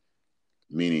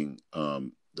 meaning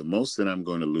the most that I'm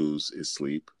going to lose is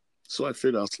sleep. So I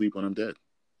figure I'll sleep when I'm dead.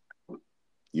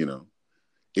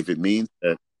 If it means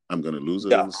that I'm going to lose a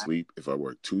little sleep if I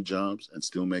work 2 jobs and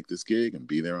still make this gig and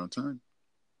be there on time,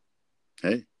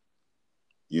 hey,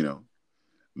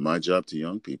 my job to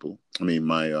young people,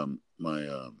 my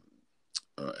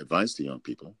advice to young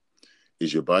people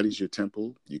is, your body's your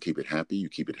temple. You keep it happy, you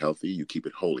keep it healthy, you keep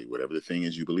it holy, whatever the thing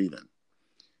is you believe in.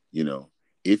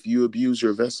 If you abuse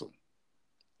your vessel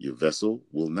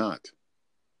will not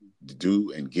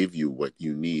do and give you what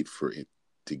you need for it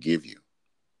to give you.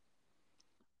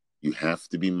 You have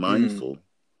to be mindful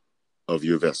of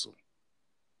your vessel.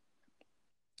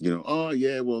 Oh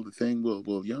yeah, well,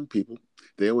 young people,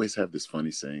 they always have this funny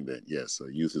saying that, yes,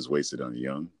 youth is wasted on the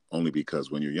young, only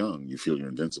because when you're young, you feel you're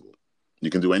invincible.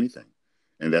 You can do anything,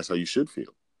 and that's how you should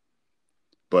feel.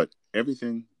 But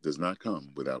everything does not come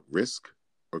without risk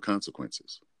or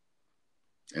consequences.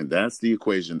 And that's the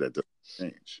equation that doesn't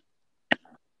change.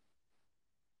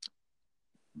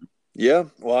 Yeah.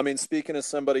 Well, speaking as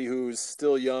somebody who's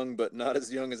still young, but not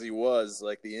as young as he was,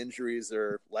 like, the injuries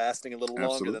are lasting a little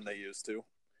longer than they used to.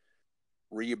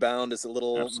 Rebound is a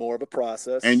little more of a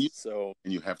process. And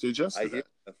you have to adjust to that.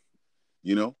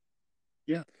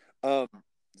 Yeah.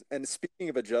 And speaking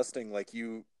of adjusting, like,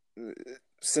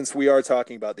 since we are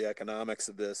talking about the economics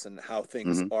of this and how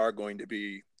things are going to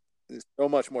be so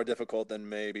much more difficult than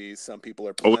maybe some people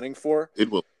are planning for, it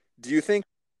will. Do you think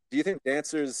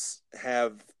dancers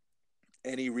have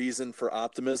any reason for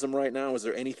optimism right now? Is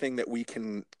there anything that we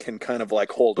can kind of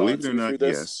like hold on to through this? Believe it or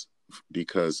not, yes.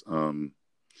 Because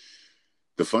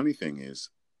the funny thing is,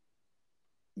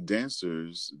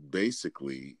 dancers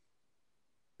basically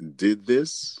did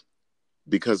this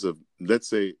because of, let's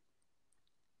say,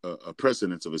 a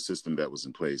precedence of a system that was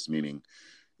in place, meaning,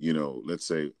 let's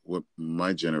say what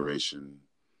my generation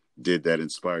did that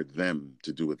inspired them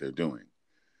to do what they're doing.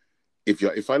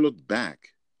 If I look back,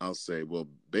 I'll say, well,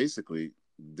 basically,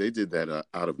 they did that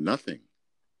out of nothing,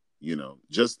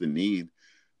 just the need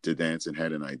to dance and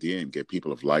had an idea and get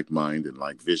people of like mind and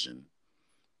like vision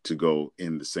to go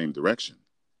in the same direction.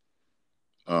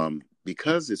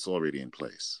 Because it's already in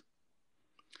place.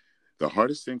 The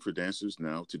hardest thing for dancers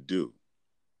now to do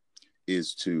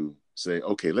is to say,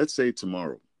 okay, let's say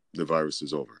tomorrow the virus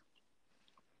is over.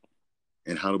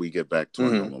 And how do we get back to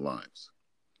our normal lives?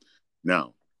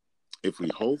 Now, if we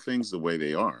hold things the way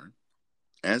they are,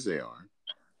 as they are,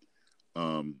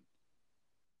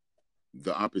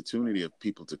 the opportunity of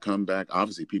people to come back,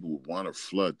 obviously people would want to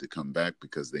flood to come back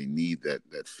because they need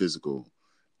that physical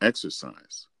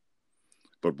exercise.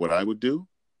 But what I would do,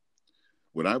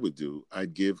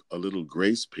 I'd give a little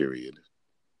grace period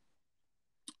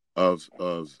of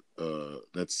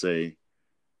let's say,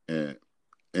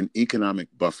 an economic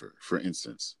buffer. For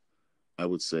instance, I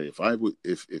would say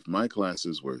if my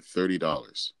classes were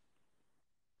 $30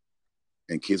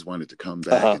 and kids wanted to come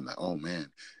back and like, oh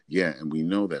man, yeah, and we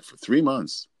know that for 3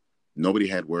 months nobody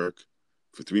had work.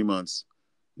 For 3 months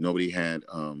nobody had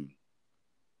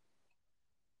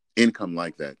income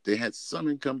like that. They had some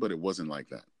income, but it wasn't like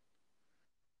that.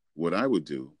 What I would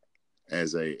do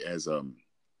as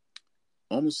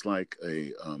almost like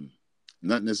a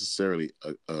not necessarily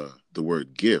the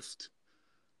word gift,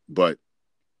 but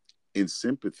in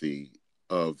sympathy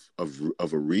of a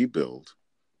rebuild,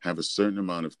 have a certain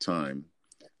amount of time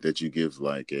that you give,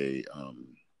 like a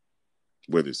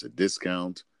whether it's a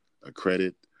discount, a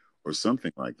credit, or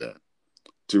something like that,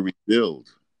 to rebuild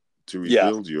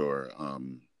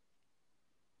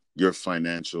your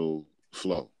financial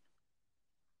flow.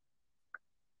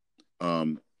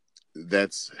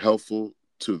 That's helpful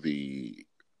to the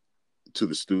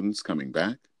students coming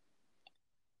back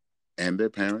and their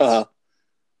parents.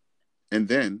 And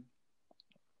then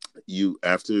you,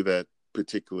 after that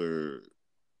particular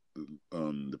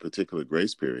the particular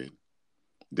grace period,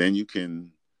 then you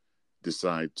can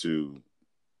decide to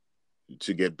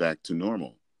get back to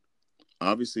normal.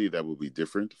 Obviously, that will be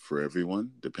different for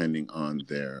everyone depending on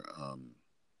their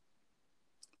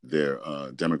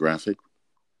demographic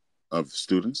of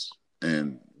students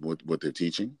and what they're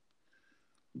teaching.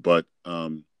 But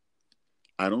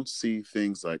I don't see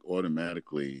things like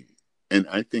automatically, and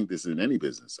I think this is in any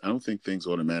business, I don't think things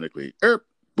automatically,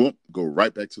 boom, go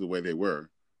right back to the way they were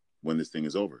when this thing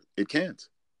is over. It can't.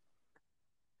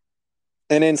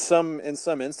 And in some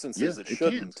instances, Yeah, it it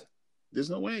shouldn't. can't. There's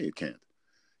no way it can't.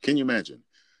 Can you imagine?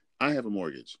 I have a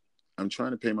mortgage. I'm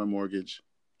trying to pay my mortgage.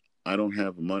 I don't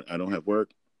have money. I don't have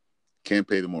work. Can't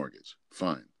pay the mortgage.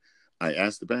 Fine. I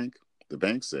ask the bank. The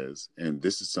bank says, and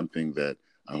this is something that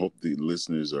I hope the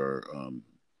listeners are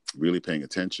really paying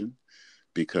attention,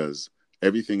 because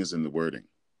everything is in the wording.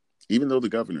 Even though the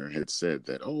governor had said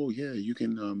that, oh yeah, you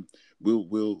can,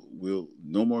 we'll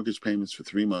no mortgage payments for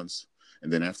 3 months,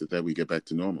 and then after that we get back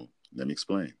to normal. Let me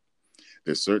explain.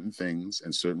 There's certain things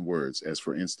and certain words, as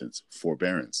for instance,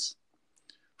 forbearance.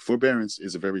 Forbearance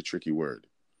is a very tricky word.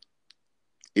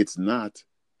 It's not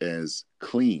as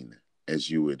clean as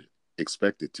you would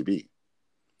expect it to be.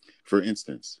 For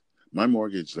instance, my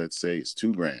mortgage, let's say, is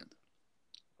 $2,000.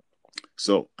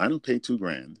 So I don't pay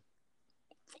 $2,000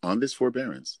 on this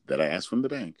forbearance that I ask from the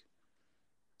bank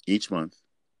each month.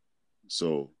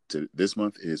 So this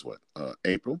month is what?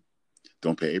 April.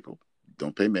 Don't pay April.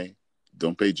 Don't pay May.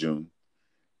 Don't pay June.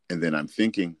 And then I'm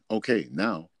thinking, okay,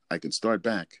 now I can start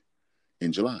back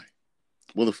in July.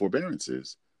 Well, the forbearance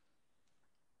is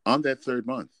on that third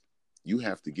month, you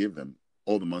have to give them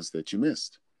all the months that you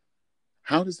missed.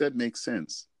 How does that make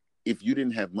sense if you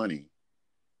didn't have money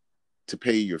to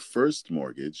pay your first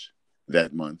mortgage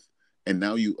that month, and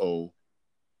now you owe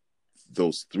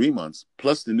those 3 months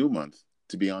plus the new month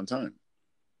to be on time?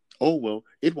 Oh, well,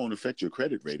 it won't affect your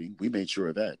credit rating. We made sure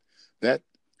of that. That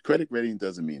credit rating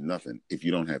doesn't mean nothing if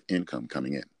you don't have income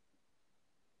coming in.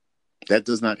 That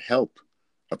does not help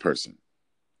a person.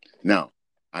 Now,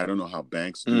 I don't know how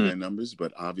banks do their numbers,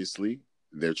 but obviously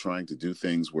they're trying to do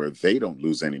things where they don't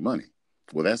lose any money.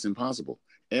 Well, that's impossible.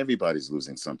 Everybody's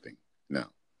losing something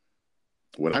now.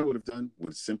 What I would have done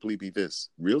would simply be this,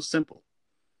 real simple.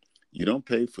 You don't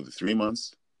pay for the 3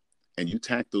 months, and you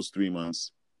tack those 3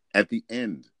 months at the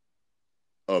end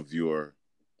of your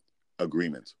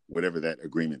agreement, whatever that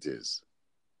agreement is.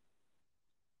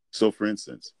 So, for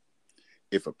instance,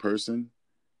 if a person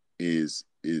is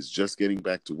just getting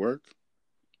back to work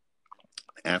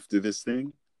after this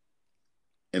thing,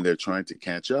 and they're trying to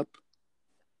catch up,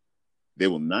 they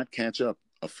will not catch up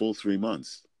a full 3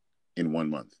 months in 1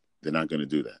 month. They're not going to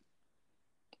do that.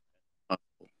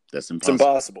 That's It's impossible.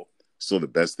 impossible. So the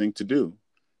best thing to do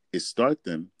is start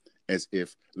them as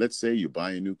if, let's say you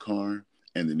buy a new car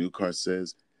and the new car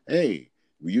says, hey,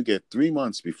 you get 3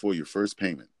 months before your first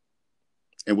payment.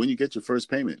 And when you get your first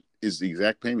payment is the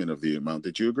exact payment of the amount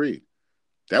that you agreed.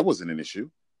 That wasn't an issue.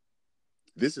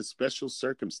 This is special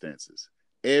circumstances.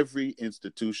 Every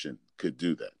institution could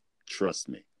do that. Trust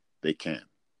me, they can.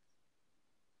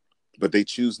 But they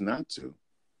choose not to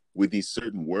with these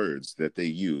certain words that they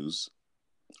use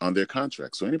on their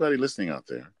contract. So anybody listening out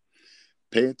there,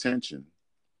 pay attention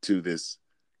to this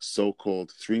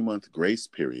so-called 3-month grace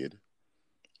period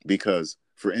because,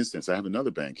 for instance, I have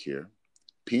another bank here,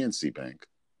 PNC Bank,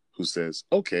 who says,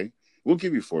 okay, we'll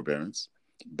give you forbearance,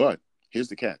 but here's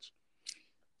the catch.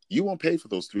 You won't pay for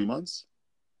those 3 months,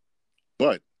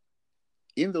 but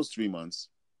in those 3 months,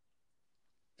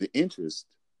 the interest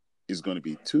is going to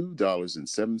be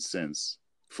 $2.07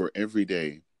 for every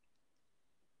day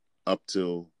up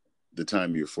till the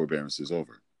time your forbearance is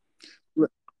over.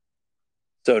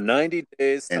 So 90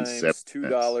 days And times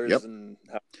 $2 yep. and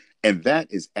And that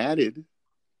is added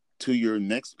to your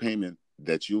next payment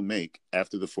that you'll make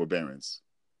after the forbearance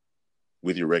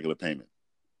with your regular payment.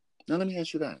 Now, let me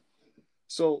ask you that.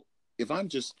 So if I'm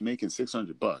just making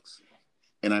 $600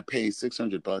 and I pay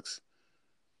 $600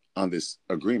 on this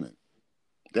agreement,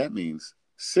 that means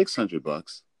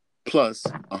 $600 plus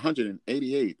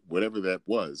 188, whatever that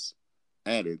was,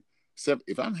 added.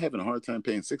 If I'm having a hard time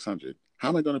paying 600, how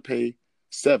am I going to pay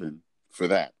 7 for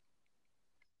that?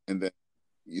 And then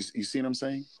you see what I'm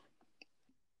saying?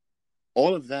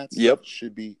 All of that stuff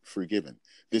should be forgiven.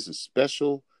 This is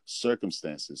special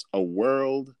circumstances, a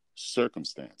world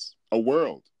circumstance.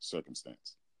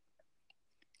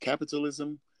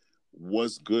 Capitalism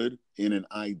was good in an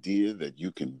idea that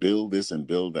you can build this and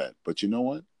build that. But you know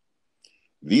what?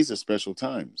 These are special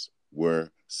times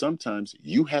where sometimes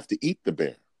you have to eat the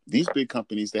bear. These big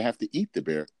companies, they have to eat the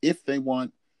bear if they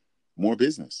want more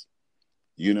business,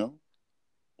 you know?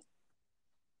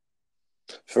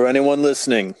 For anyone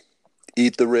listening,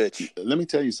 eat the rich. Let me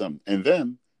tell you something. And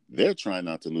them, they're trying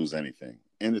not to lose anything.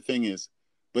 And the thing is,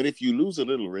 but if you lose a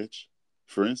little, Rich,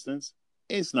 for instance,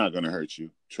 it's not going to hurt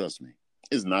you. Trust me.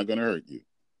 It's not going to hurt you.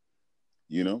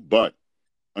 You know? But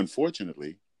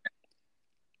unfortunately,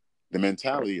 the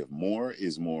mentality of more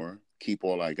is more, keep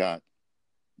all I got,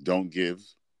 don't give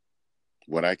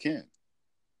what I can.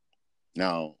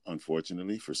 Now,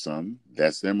 unfortunately, for some,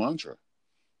 that's their mantra.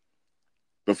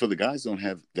 But for the guys don't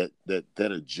have that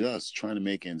are just trying to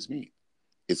make ends meet,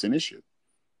 it's an issue.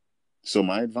 So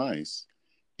my advice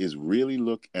is really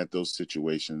look at those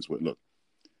situations where, look,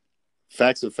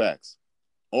 facts are facts.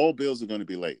 All bills are going to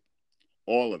be late.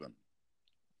 All of them.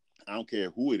 I don't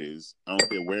care who it is. I don't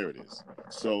care where it is.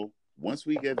 So once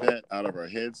we get that out of our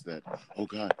heads that, oh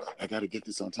God, I got to get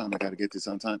this on time. It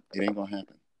ain't going to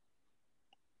happen.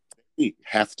 They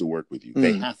have to work with you.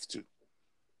 They have to.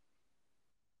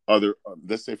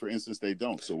 Let's say, for instance, they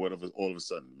don't. So what if all of a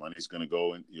sudden money's going to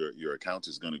go in, your account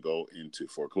is going to go into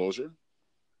foreclosure,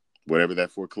 whatever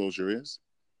that foreclosure is.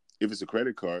 If it's a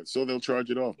credit card, so they'll charge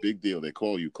it off. Big deal. They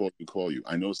call you.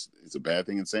 I know it's a bad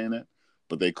thing in saying that,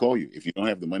 but they call you. If you don't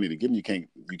have the money to give them,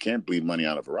 you can't bleed money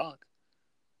out of a rock.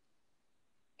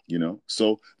 You know?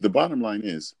 So the bottom line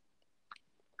is,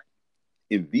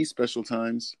 in these special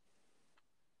times,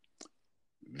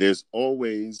 there's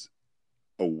always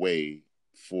a way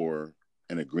for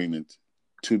an agreement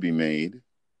to be made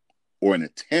or an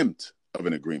attempt of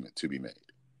an agreement to be made.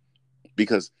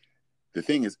 Because the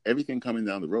thing is, everything coming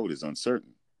down the road is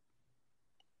uncertain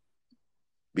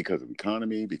because of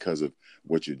economy, because of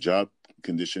what your job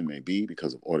condition may be,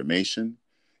 because of automation.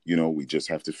 You know, we just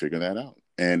have to figure that out.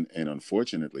 And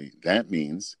unfortunately, that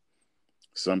means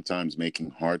sometimes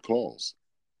making hard calls,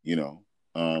 you know.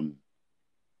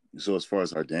 So as far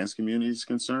as our dance community is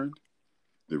concerned,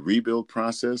 the rebuild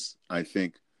process, I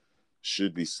think,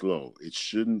 should be slow. It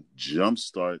shouldn't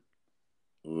jumpstart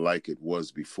like it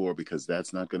was before, because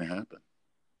that's not going to happen.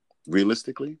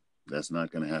 Realistically, that's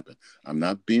not going to happen. I'm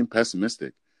not being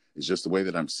pessimistic. It's just the way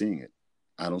that I'm seeing it.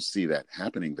 I don't see that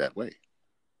happening that way.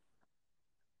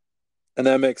 And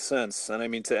that makes sense. And I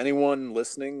mean, to anyone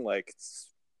listening, like,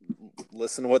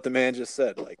 listen to what the man just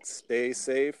said. Like, stay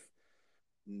safe,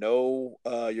 know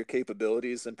your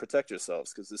capabilities, and protect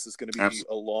yourselves, because this is going to be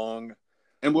Absolutely. a long,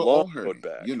 and we're long all hurting. road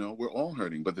back. You know, we're all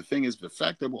hurting. But the thing is, the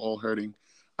fact that we're all hurting,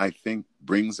 I think,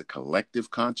 brings a collective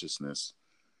consciousness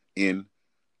in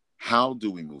how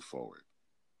do we move forward.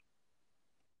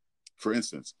 For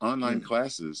instance, online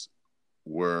classes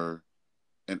were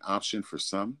an option for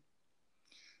some,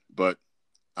 but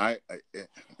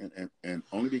and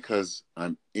only because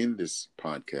I'm in this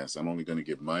podcast, I'm only going to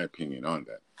give my opinion on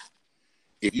that.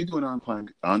 If you do an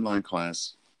online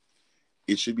class,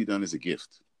 it should be done as a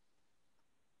gift,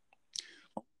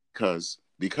 because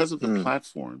of the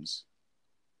platforms.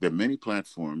 There are many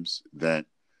platforms that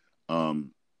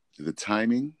the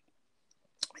timing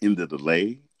in the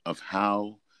delay of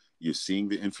how you're seeing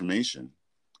the information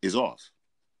is off.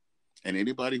 And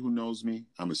anybody who knows me,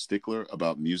 I'm a stickler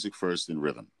about music first and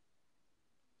rhythm.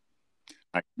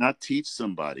 I cannot teach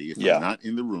somebody if I'm not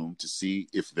in the room to see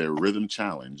if they're rhythm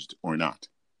challenged or not.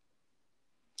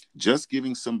 Just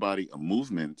giving somebody a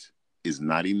movement is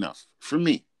not enough. For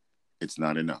me, it's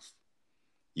not enough.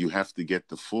 You have to get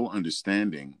the full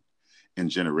understanding and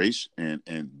generation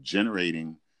and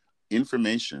generating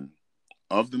information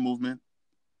of the movement,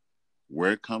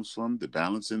 where it comes from, the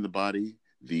balance in the body,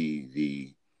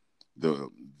 the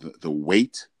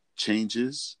weight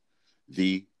changes,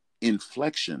 the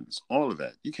inflections, all of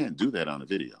that. You can't do that on a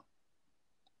video.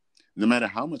 No matter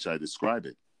how much I describe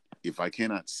it, if I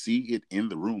cannot see it in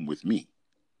the room with me,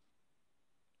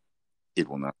 it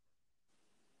will not.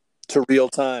 To real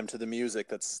time, to the music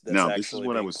that's now, actually this is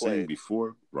what I was saying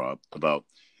before, Rob, about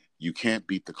you can't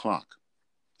beat the clock.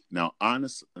 Now,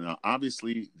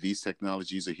 obviously, these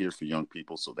technologies are here for young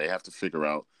people, so they have to figure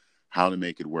out how to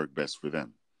make it work best for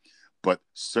them. But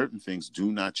certain things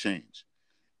do not change.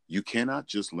 You cannot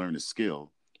just learn a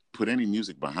skill, put any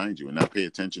music behind you, and not pay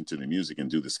attention to the music and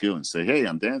do the skill and say, hey,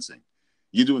 I'm dancing.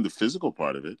 You're doing the physical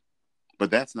part of it, but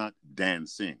that's not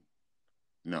dancing.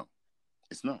 No,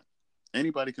 it's not.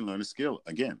 Anybody can learn a skill.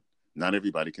 Again, not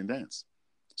everybody can dance.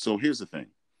 So here's the thing.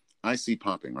 I see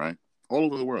popping, right? All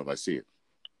over the world, I see it.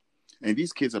 And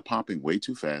these kids are popping way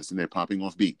too fast, and they're popping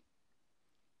off beat.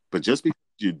 But just because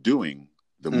you're doing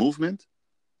the movement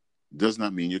does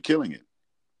not mean you're killing it.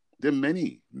 There are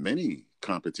many, many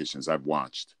competitions I've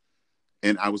watched,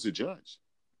 and I was a judge,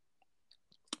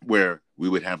 where we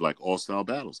would have like all-style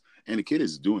battles. And the kid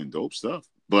is doing dope stuff,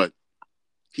 but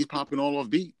he's popping all off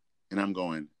beat. And I'm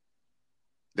going,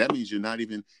 that means you're not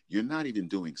even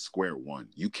doing square one.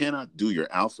 You cannot do your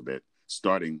alphabet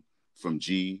starting from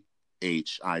G,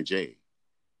 H, I, J.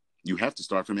 You have to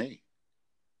start from A.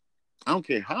 I don't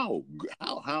care how.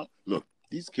 Look,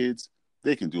 these kids,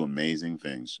 they can do amazing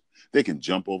things. They can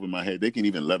jump over my head. They can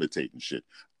even levitate and shit.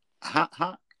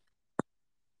 I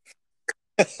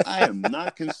am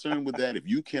not concerned with that. If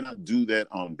you cannot do that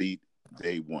on beat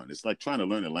day one, it's like trying to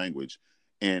learn a language.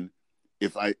 And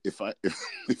if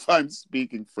I'm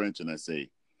speaking French and I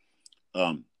say,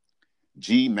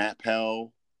 G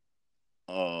m'appelle,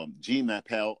 Arch, G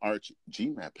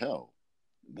m'appelle.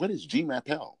 What is G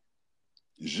m'appelle?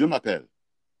 Je m'appelle.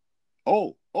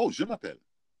 Oh, je m'appelle.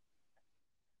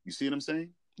 You see what I'm saying?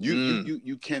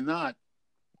 You cannot,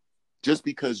 just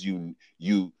because you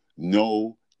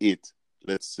know it,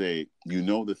 let's say you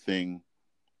know the thing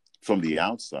from the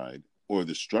outside or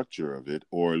the structure of it,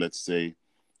 or let's say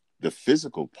the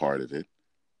physical part of it,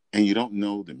 and you don't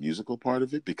know the musical part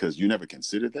of it because you never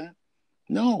considered that.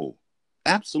 No,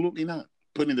 absolutely not.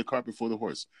 Putting the cart before the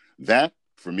horse. That,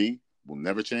 for me, will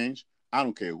never change. I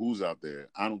don't care who's out there.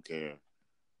 I don't care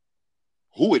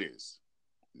who it is.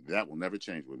 That will never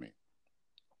change with me.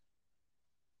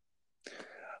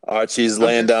 Archie's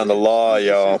laying down the law,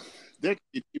 y'all. There are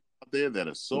people out there that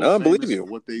are so famous for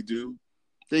what they do,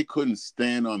 they couldn't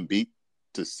stand on beat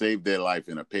to save their life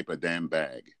in a paper damn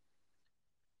bag.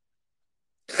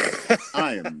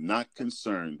 I am not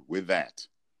concerned with that.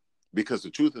 Because the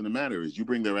truth of the matter is, you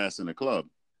bring their ass in a club,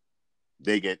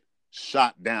 they get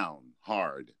shot down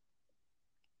hard.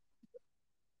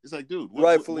 It's like, dude, what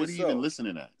are you even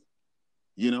listening at?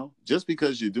 You know, just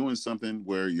because you're doing something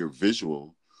where you're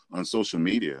visual on social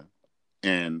media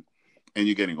and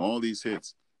you're getting all these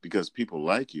hits because people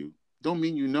like you, don't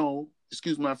mean you know,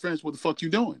 excuse my French, what the fuck you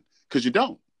doing? Because you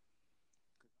don't.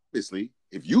 Obviously,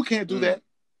 if you can't do that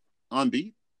on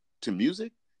beat to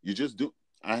music, you just do.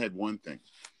 I had one thing.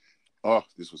 Oh,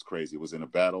 this was crazy. It was in a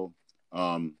battle.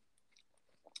 It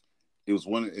was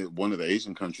one of the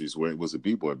Asian countries where it was a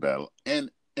b-boy battle. And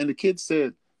the kid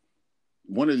said,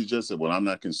 one of the judges said, well, I'm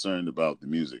not concerned about the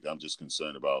music. I'm just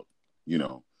concerned about, you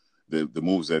know, the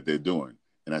moves that they're doing.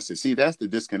 And I said, see, that's the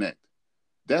disconnect.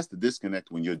 That's the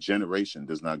disconnect when your generation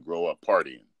does not grow up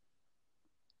partying.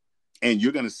 And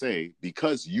you're going to say,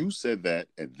 because you said that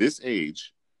at this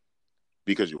age,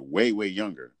 because you're way, way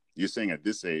younger, you're saying at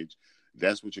this age,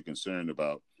 that's what you're concerned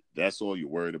about. That's all you're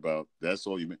worried about. That's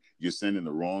all you're sending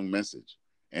the wrong message.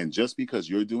 And just because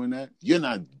you're doing that, you're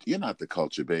not the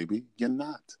culture, baby. You're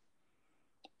not.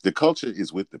 The culture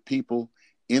is with the people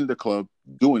in the club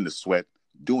doing the sweat,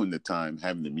 doing the time,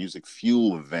 having the music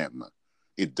fuel them.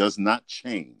 It does not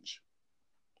change.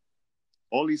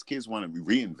 All these kids want to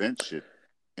reinvent shit.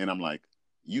 And I'm like,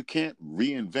 you can't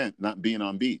reinvent not being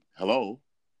on beat. Hello?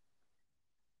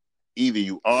 Either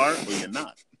you are or you're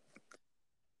not.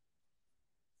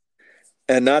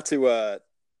 And not to Go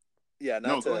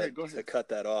ahead. to cut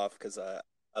that off, because I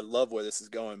love where this is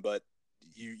going, but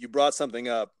you brought something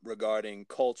up regarding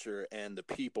culture and the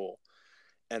people.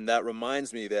 And that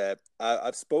reminds me that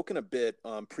I've spoken a bit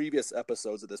on previous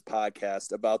episodes of this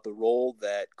podcast about the role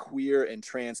that queer and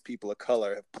trans people of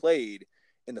color have played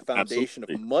in the foundation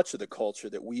Absolutely. of much of the culture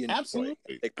that we enjoy Absolutely.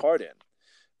 and take part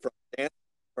in.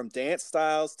 From dance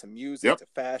styles to music, Yep. to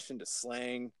fashion to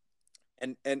slang.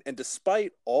 And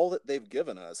despite all that they've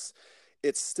given us,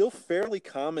 it's still fairly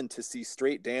common to see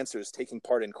straight dancers taking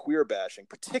part in queer bashing,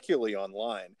 particularly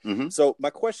online. Mm-hmm. So my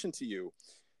question to you,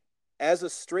 as a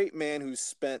straight man who's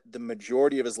spent the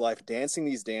majority of his life dancing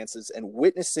these dances and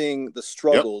witnessing the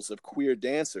struggles of queer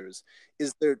dancers,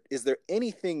 is there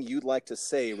anything you'd like to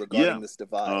say regarding this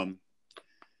divide?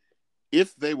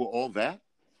 If they were all that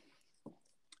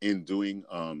in doing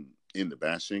in the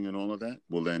bashing and all of that,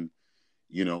 well then,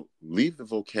 leave the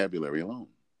vocabulary alone.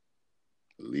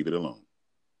 Leave it alone.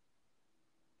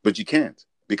 But you can't,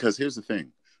 because here's the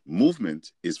thing.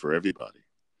 Movement is for everybody.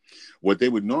 What they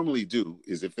would normally do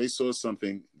is if they saw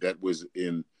something that was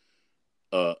in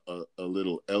a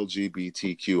little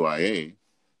LGBTQIA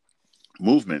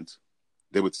movement,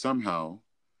 they would somehow,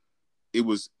 it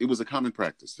was a common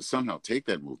practice to somehow take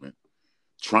that movement,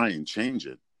 try and change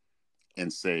it,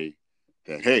 and say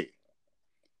that, hey,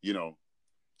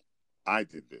 I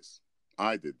did this,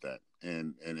 I did that,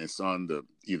 and it's on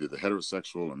either the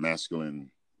heterosexual or masculine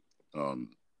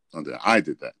I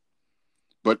did that.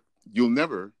 But you'll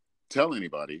never tell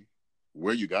anybody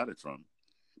where you got it from,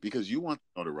 because you want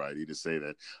notoriety to say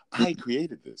that I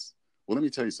created this. Well, let me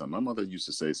tell you something. My mother used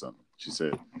to say something. She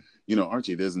said,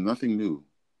 Archie, there's nothing new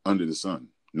under the sun.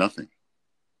 Nothing.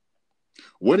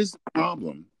 What is the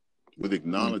problem with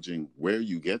acknowledging where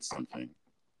you get something?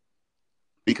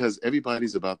 Because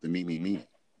everybody's about the me.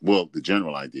 Well, the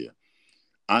general idea.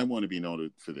 I want to be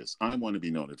noted for this. I want to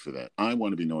be noted for that. I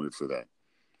want to be noted for that.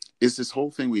 It's this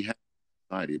whole thing we have in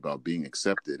society about being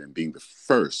accepted and being the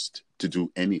first to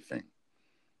do anything.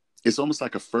 It's almost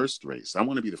like a first race. I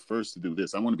want to be the first to do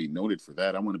this. I want to be noted for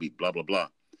that. I want to be blah, blah, blah.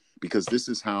 Because this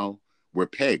is how we're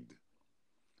pegged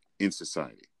in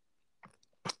society.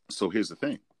 So here's the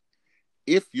thing.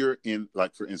 If you're in,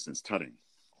 like, for instance, tutting,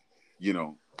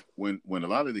 when a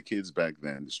lot of the kids back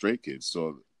then, the straight kids,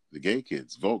 saw the gay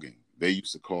kids voguing, they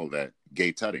used to call that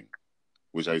gay tutting,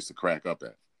 which I used to crack up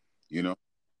at.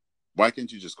 Why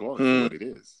can't you just call it for what it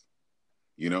is?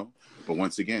 But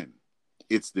once again,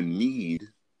 it's the need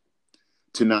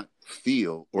to not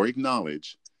feel or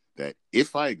acknowledge that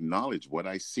if I acknowledge what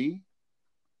I see,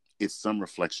 it's some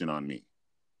reflection on me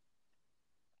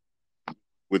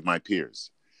with my peers.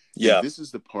 Yeah. And this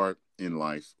is the part in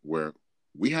life where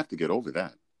we have to get over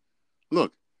that.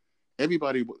 Look,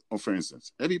 everybody, for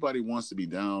instance, everybody wants to be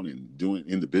down and doing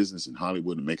in the business in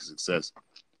Hollywood and make a success.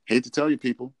 Hate to tell you,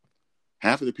 people,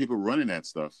 half of the people running that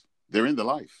stuff, they're in the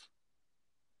life.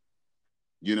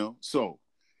 So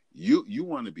you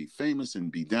want to be famous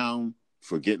and be down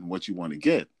for getting what you want to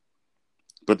get.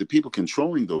 But the people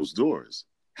controlling those doors,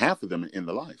 half of them are in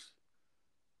the life.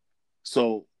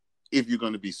 So if you're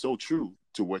going to be so true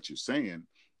to what you're saying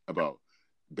about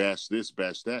bash this,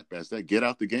 bash that, get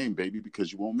out the game, baby,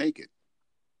 because you won't make it.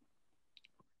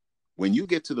 When you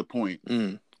get to the point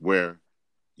where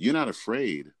you're not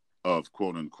afraid of,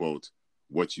 quote unquote,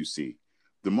 what you see,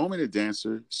 the moment a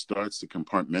dancer starts to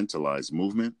compartmentalize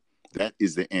movement, that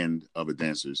is the end of a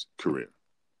dancer's career.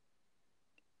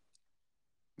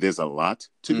 There's a lot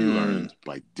to be learned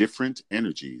by different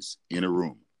energies in a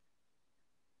room.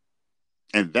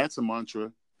 And that's a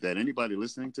mantra that anybody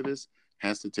listening to this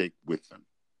has to take with them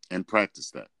and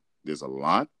practice that. There's a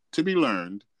lot to be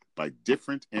learned by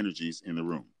different energies in the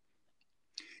room.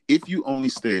 If you only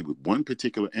stay with one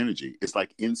particular energy, it's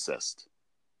like incest.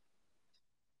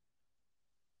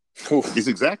 Oof. It's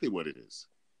exactly what it is.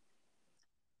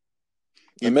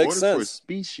 In order for a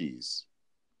species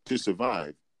to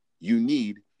survive, you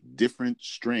need different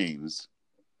strains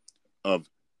of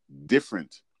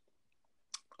different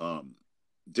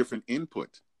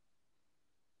input.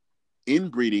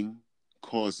 Inbreeding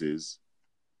causes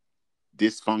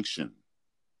dysfunction.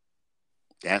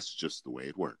 That's just the way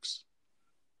it works.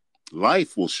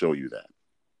 Life will show you that.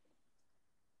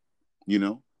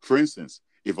 For instance,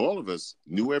 if all of us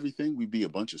knew everything, we'd be a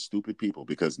bunch of stupid people,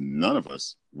 because none of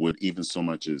us would even so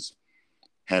much as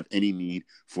have any need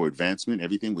for advancement.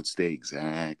 Everything would stay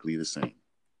exactly the same.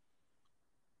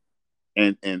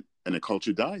 And a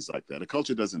culture dies like that. A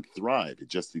culture doesn't thrive, it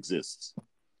just exists.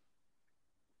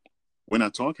 We're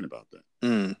not talking about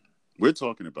that. We're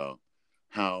talking about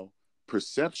how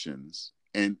perceptions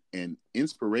and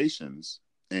inspirations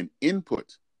and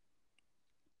input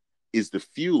is the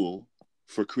fuel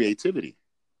for creativity.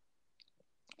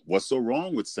 What's so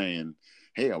wrong with saying,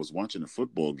 hey, I was watching a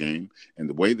football game and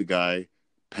the way the guy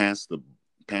passed the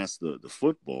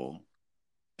football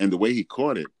and the way he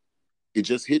caught it, it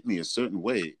just hit me a certain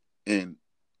way. And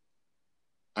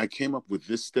I came up with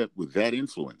this step with that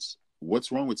influence.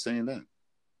 What's wrong with saying that?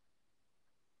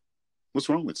 What's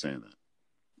wrong with saying that?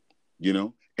 You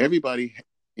know, everybody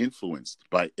influenced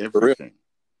by everything.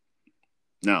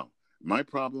 Now, my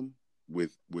problem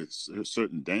with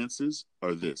certain dances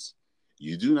are this.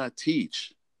 You do not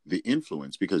teach the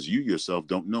influence because you yourself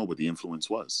don't know what the influence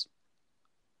was.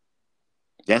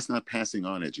 That's not passing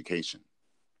on education.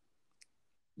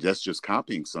 That's just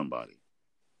copying somebody.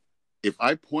 If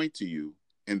I point to you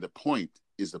and the point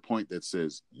is the point that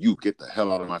says, you get the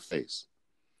hell out of my face,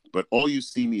 but all you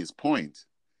see me is point,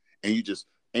 and you just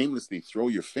aimlessly throw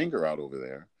your finger out over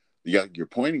there, you're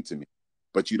pointing to me,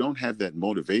 but you don't have that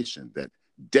motivation that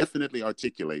definitely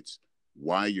articulates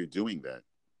why you're doing that.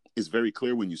 It's very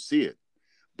clear when you see it.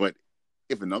 But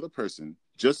if another person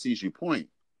just sees you point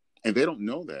and they don't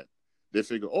know that, they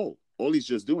figure, oh, all he's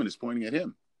just doing is pointing at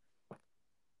him.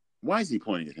 Why is he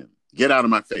pointing at him? Get out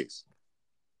of my face.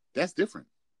 That's different.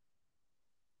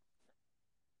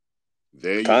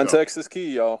 There you go. Context is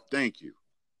key, y'all. Thank you.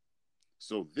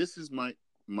 So this is my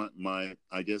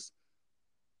I guess,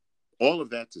 all of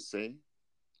that to say,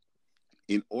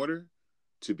 in order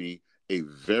to be a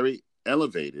very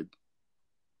elevated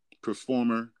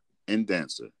performer and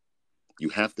dancer, you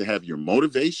have to have your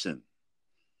motivation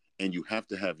and you have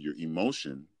to have your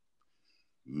emotion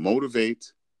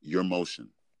motivate your motion.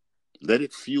 Let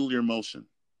it fuel your motion.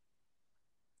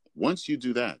 Once you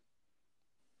do that,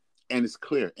 and it's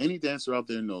clear, any dancer out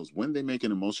there knows when they make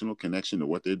an emotional connection to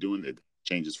what they're doing, it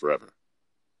changes forever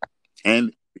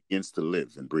and begins to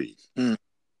live and breathe.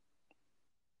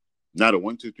 Not a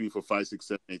 1, 2, 3, 4, 5, 6,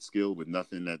 7, 8 skill with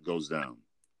nothing that goes down.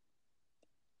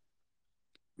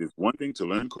 It's one thing to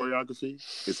learn choreography.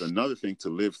 It's another thing to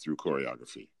live through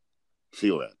choreography.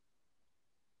 Feel that.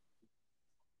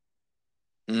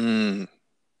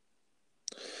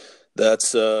 That's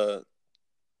some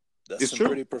true.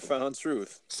 Pretty profound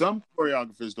truth. Some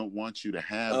choreographers don't want you to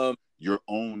have your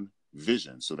own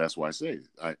vision, so that's why I say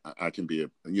I can be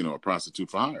a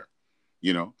prostitute for hire.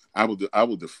 You know, I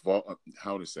will default.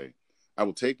 How to say? I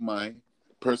will take my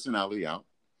personality out,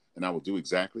 and I will do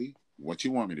exactly what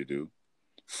you want me to do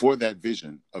for that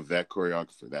vision of that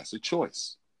choreographer. That's a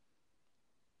choice.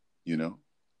 You know,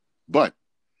 but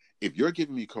if you're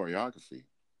giving me choreography,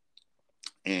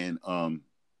 and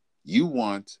you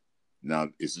want, now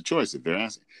it's a choice if they're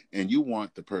asking, and you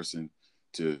want the person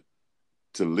to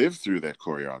live through that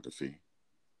choreography,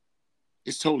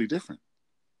 it's totally different.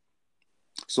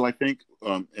 So I think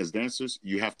as dancers,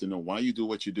 you have to know why you do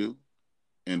what you do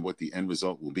and what the end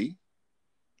result will be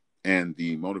and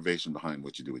the motivation behind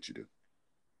what you do.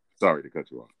 Sorry to cut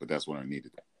you off, but that's what I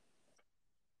needed.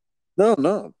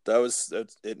 No,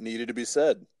 it needed to be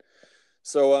said.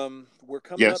 So we're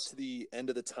coming up to the end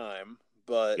of the time,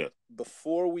 but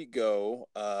before we go,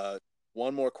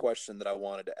 one more question that I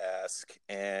wanted to ask,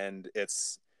 and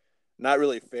it's not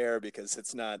really fair because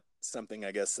it's not something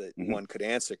I guess that one could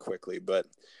answer quickly, but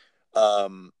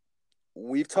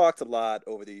we've talked a lot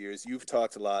over the years. You've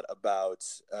talked a lot about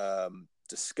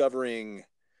discovering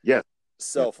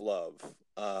self-love.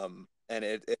 And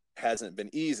it hasn't been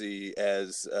easy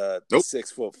as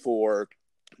 6'4"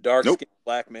 dark-skinned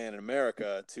black man in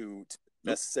America to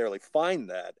necessarily find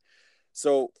that.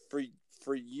 So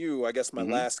for you, I guess my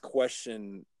last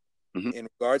question in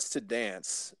regards to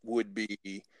dance would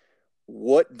be,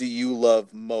 what do you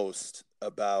love most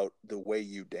about the way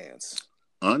you dance?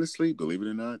 Honestly, believe it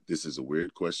or not, this is a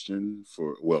weird question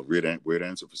weird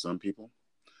answer for some people.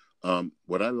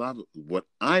 What I love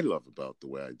about the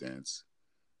way I dance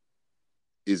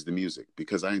is the music,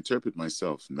 because I interpret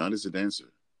myself not as a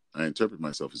dancer. I interpret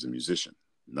myself as a musician,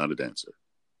 not a dancer.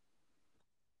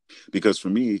 Because for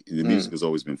me, the music has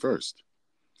always been first.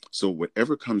 So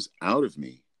whatever comes out of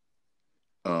me,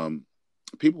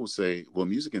 people will say, well,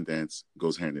 music and dance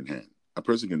goes hand in hand. A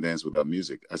person can dance without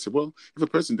music. I said, well, if a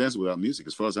person dances without music,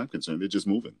 as far as I'm concerned, they're just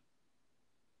moving.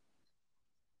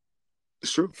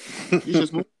 It's true. You're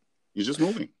just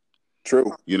moving.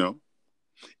 True. You know,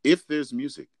 if there's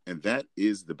music and that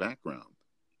is the background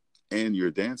and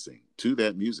you're dancing to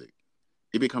that music,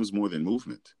 it becomes more than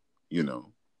movement.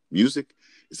 Music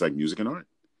is like music and art.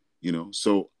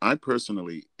 So I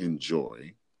personally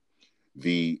enjoy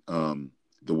the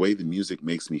way the music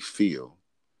makes me feel,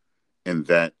 and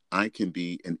that I can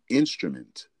be an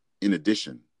instrument in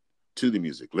addition to the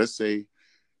music. Let's say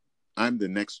I'm the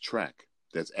next track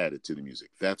that's added to the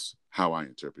music. That's how I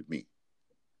interpret me.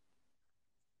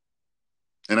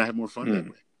 And I have more fun that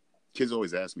way. Kids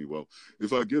always ask me, well,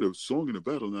 if I get a song in a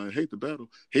battle and I hate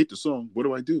the song,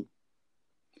 what do?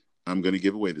 I'm going to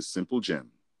give away this simple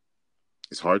gem.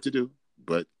 It's hard to do,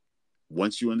 but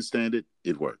once you understand it,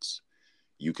 it works.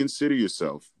 You consider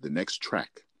yourself the next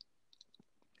track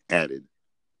added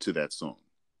to that song.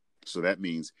 So that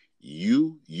means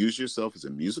you use yourself as a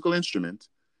musical instrument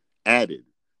added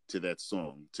to that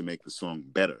song to make the song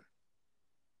better.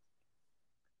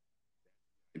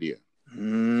 Idea.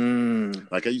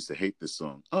 Like I used to hate this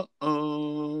song. The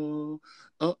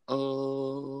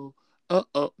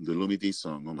Lumidee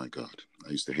song. Oh my God.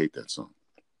 I used to hate that song.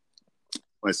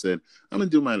 I said, I'm going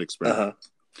to do my experiment.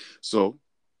 So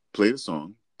play the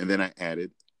song, and then I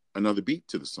added another beat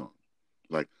to the song.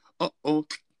 Like,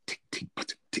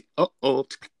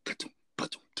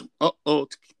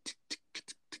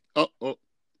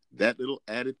 that little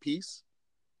added piece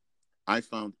I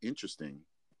found interesting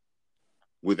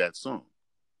with that song.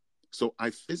 So I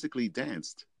physically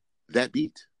danced that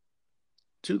beat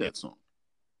to that song.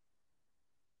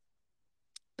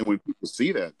 And when people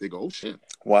see that, they go, oh, shit.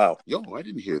 Wow. Yo, I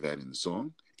didn't hear that in the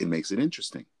song. It makes it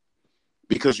interesting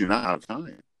because you're not out of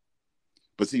time.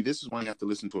 But see, this is why you have to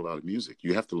listen to a lot of music.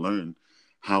 You have to learn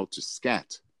how to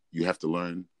scat. You have to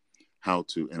learn how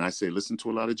to, and I say, listen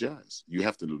to a lot of jazz. You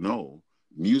have to know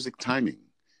music timing.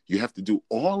 You have to do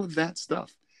all of that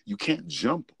stuff. You can't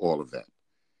jump all of that.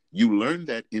 You learn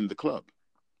that in the club.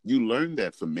 You learn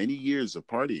that for many years of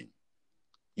partying.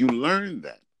 You learn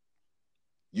that.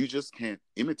 You just can't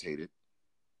imitate it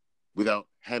without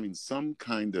having some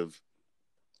kind of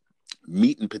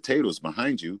meat and potatoes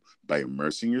behind you by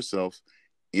immersing yourself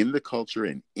in the culture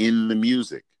and in the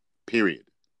music, period.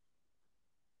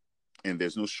 And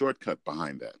there's no shortcut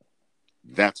behind that.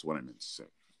 That's what I meant to say.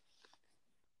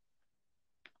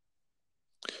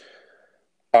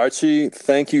 Archie,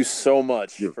 thank you so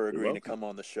much for agreeing welcome. to come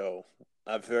on the show.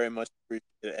 I very much appreciate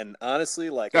it. And honestly,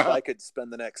 like if I could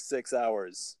spend the next 6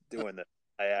 hours doing this,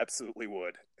 I absolutely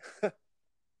would.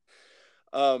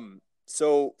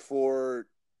 So for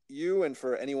you and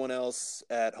for anyone else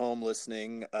at home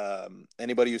listening,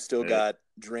 anybody who's still got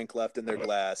drink left in their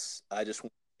glass, I just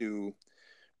want to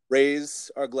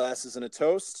raise our glasses in a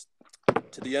toast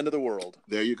to the end of the world.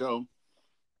 There you go.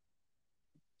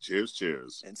 Cheers,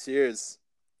 cheers. And cheers.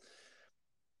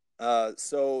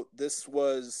 So this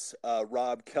was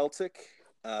Rob Celtic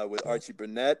with Archie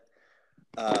Burnett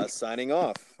signing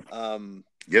off.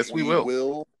 Yes, we will. We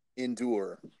will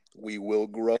endure. We will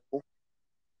grow.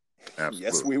 Absolutely.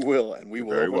 Yes, we will, and we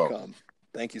will overcome. Welcome.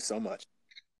 Thank you so much.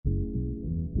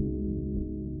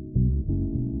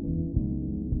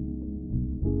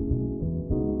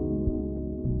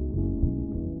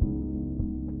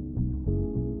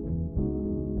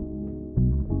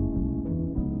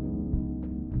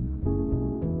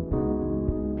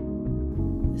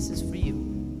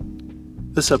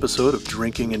 This episode of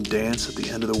Drinking and Dance at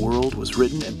the End of the World was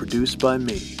written and produced by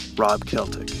me, Rob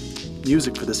Celtic.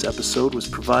 Music for this episode was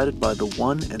provided by the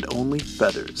one and only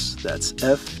Feathers. That's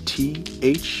F-T-H-R-S.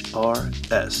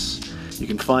 You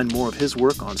can find more of his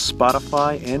work on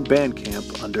Spotify and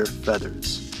Bandcamp under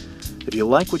Feathers. If you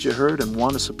like what you heard and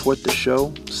want to support the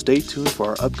show, stay tuned for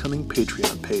our upcoming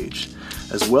Patreon page,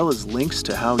 as well as links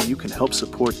to how you can help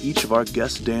support each of our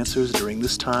guest dancers during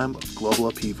this time of global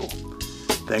upheaval.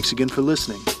 Thanks again for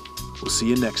listening. We'll see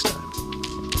you next time.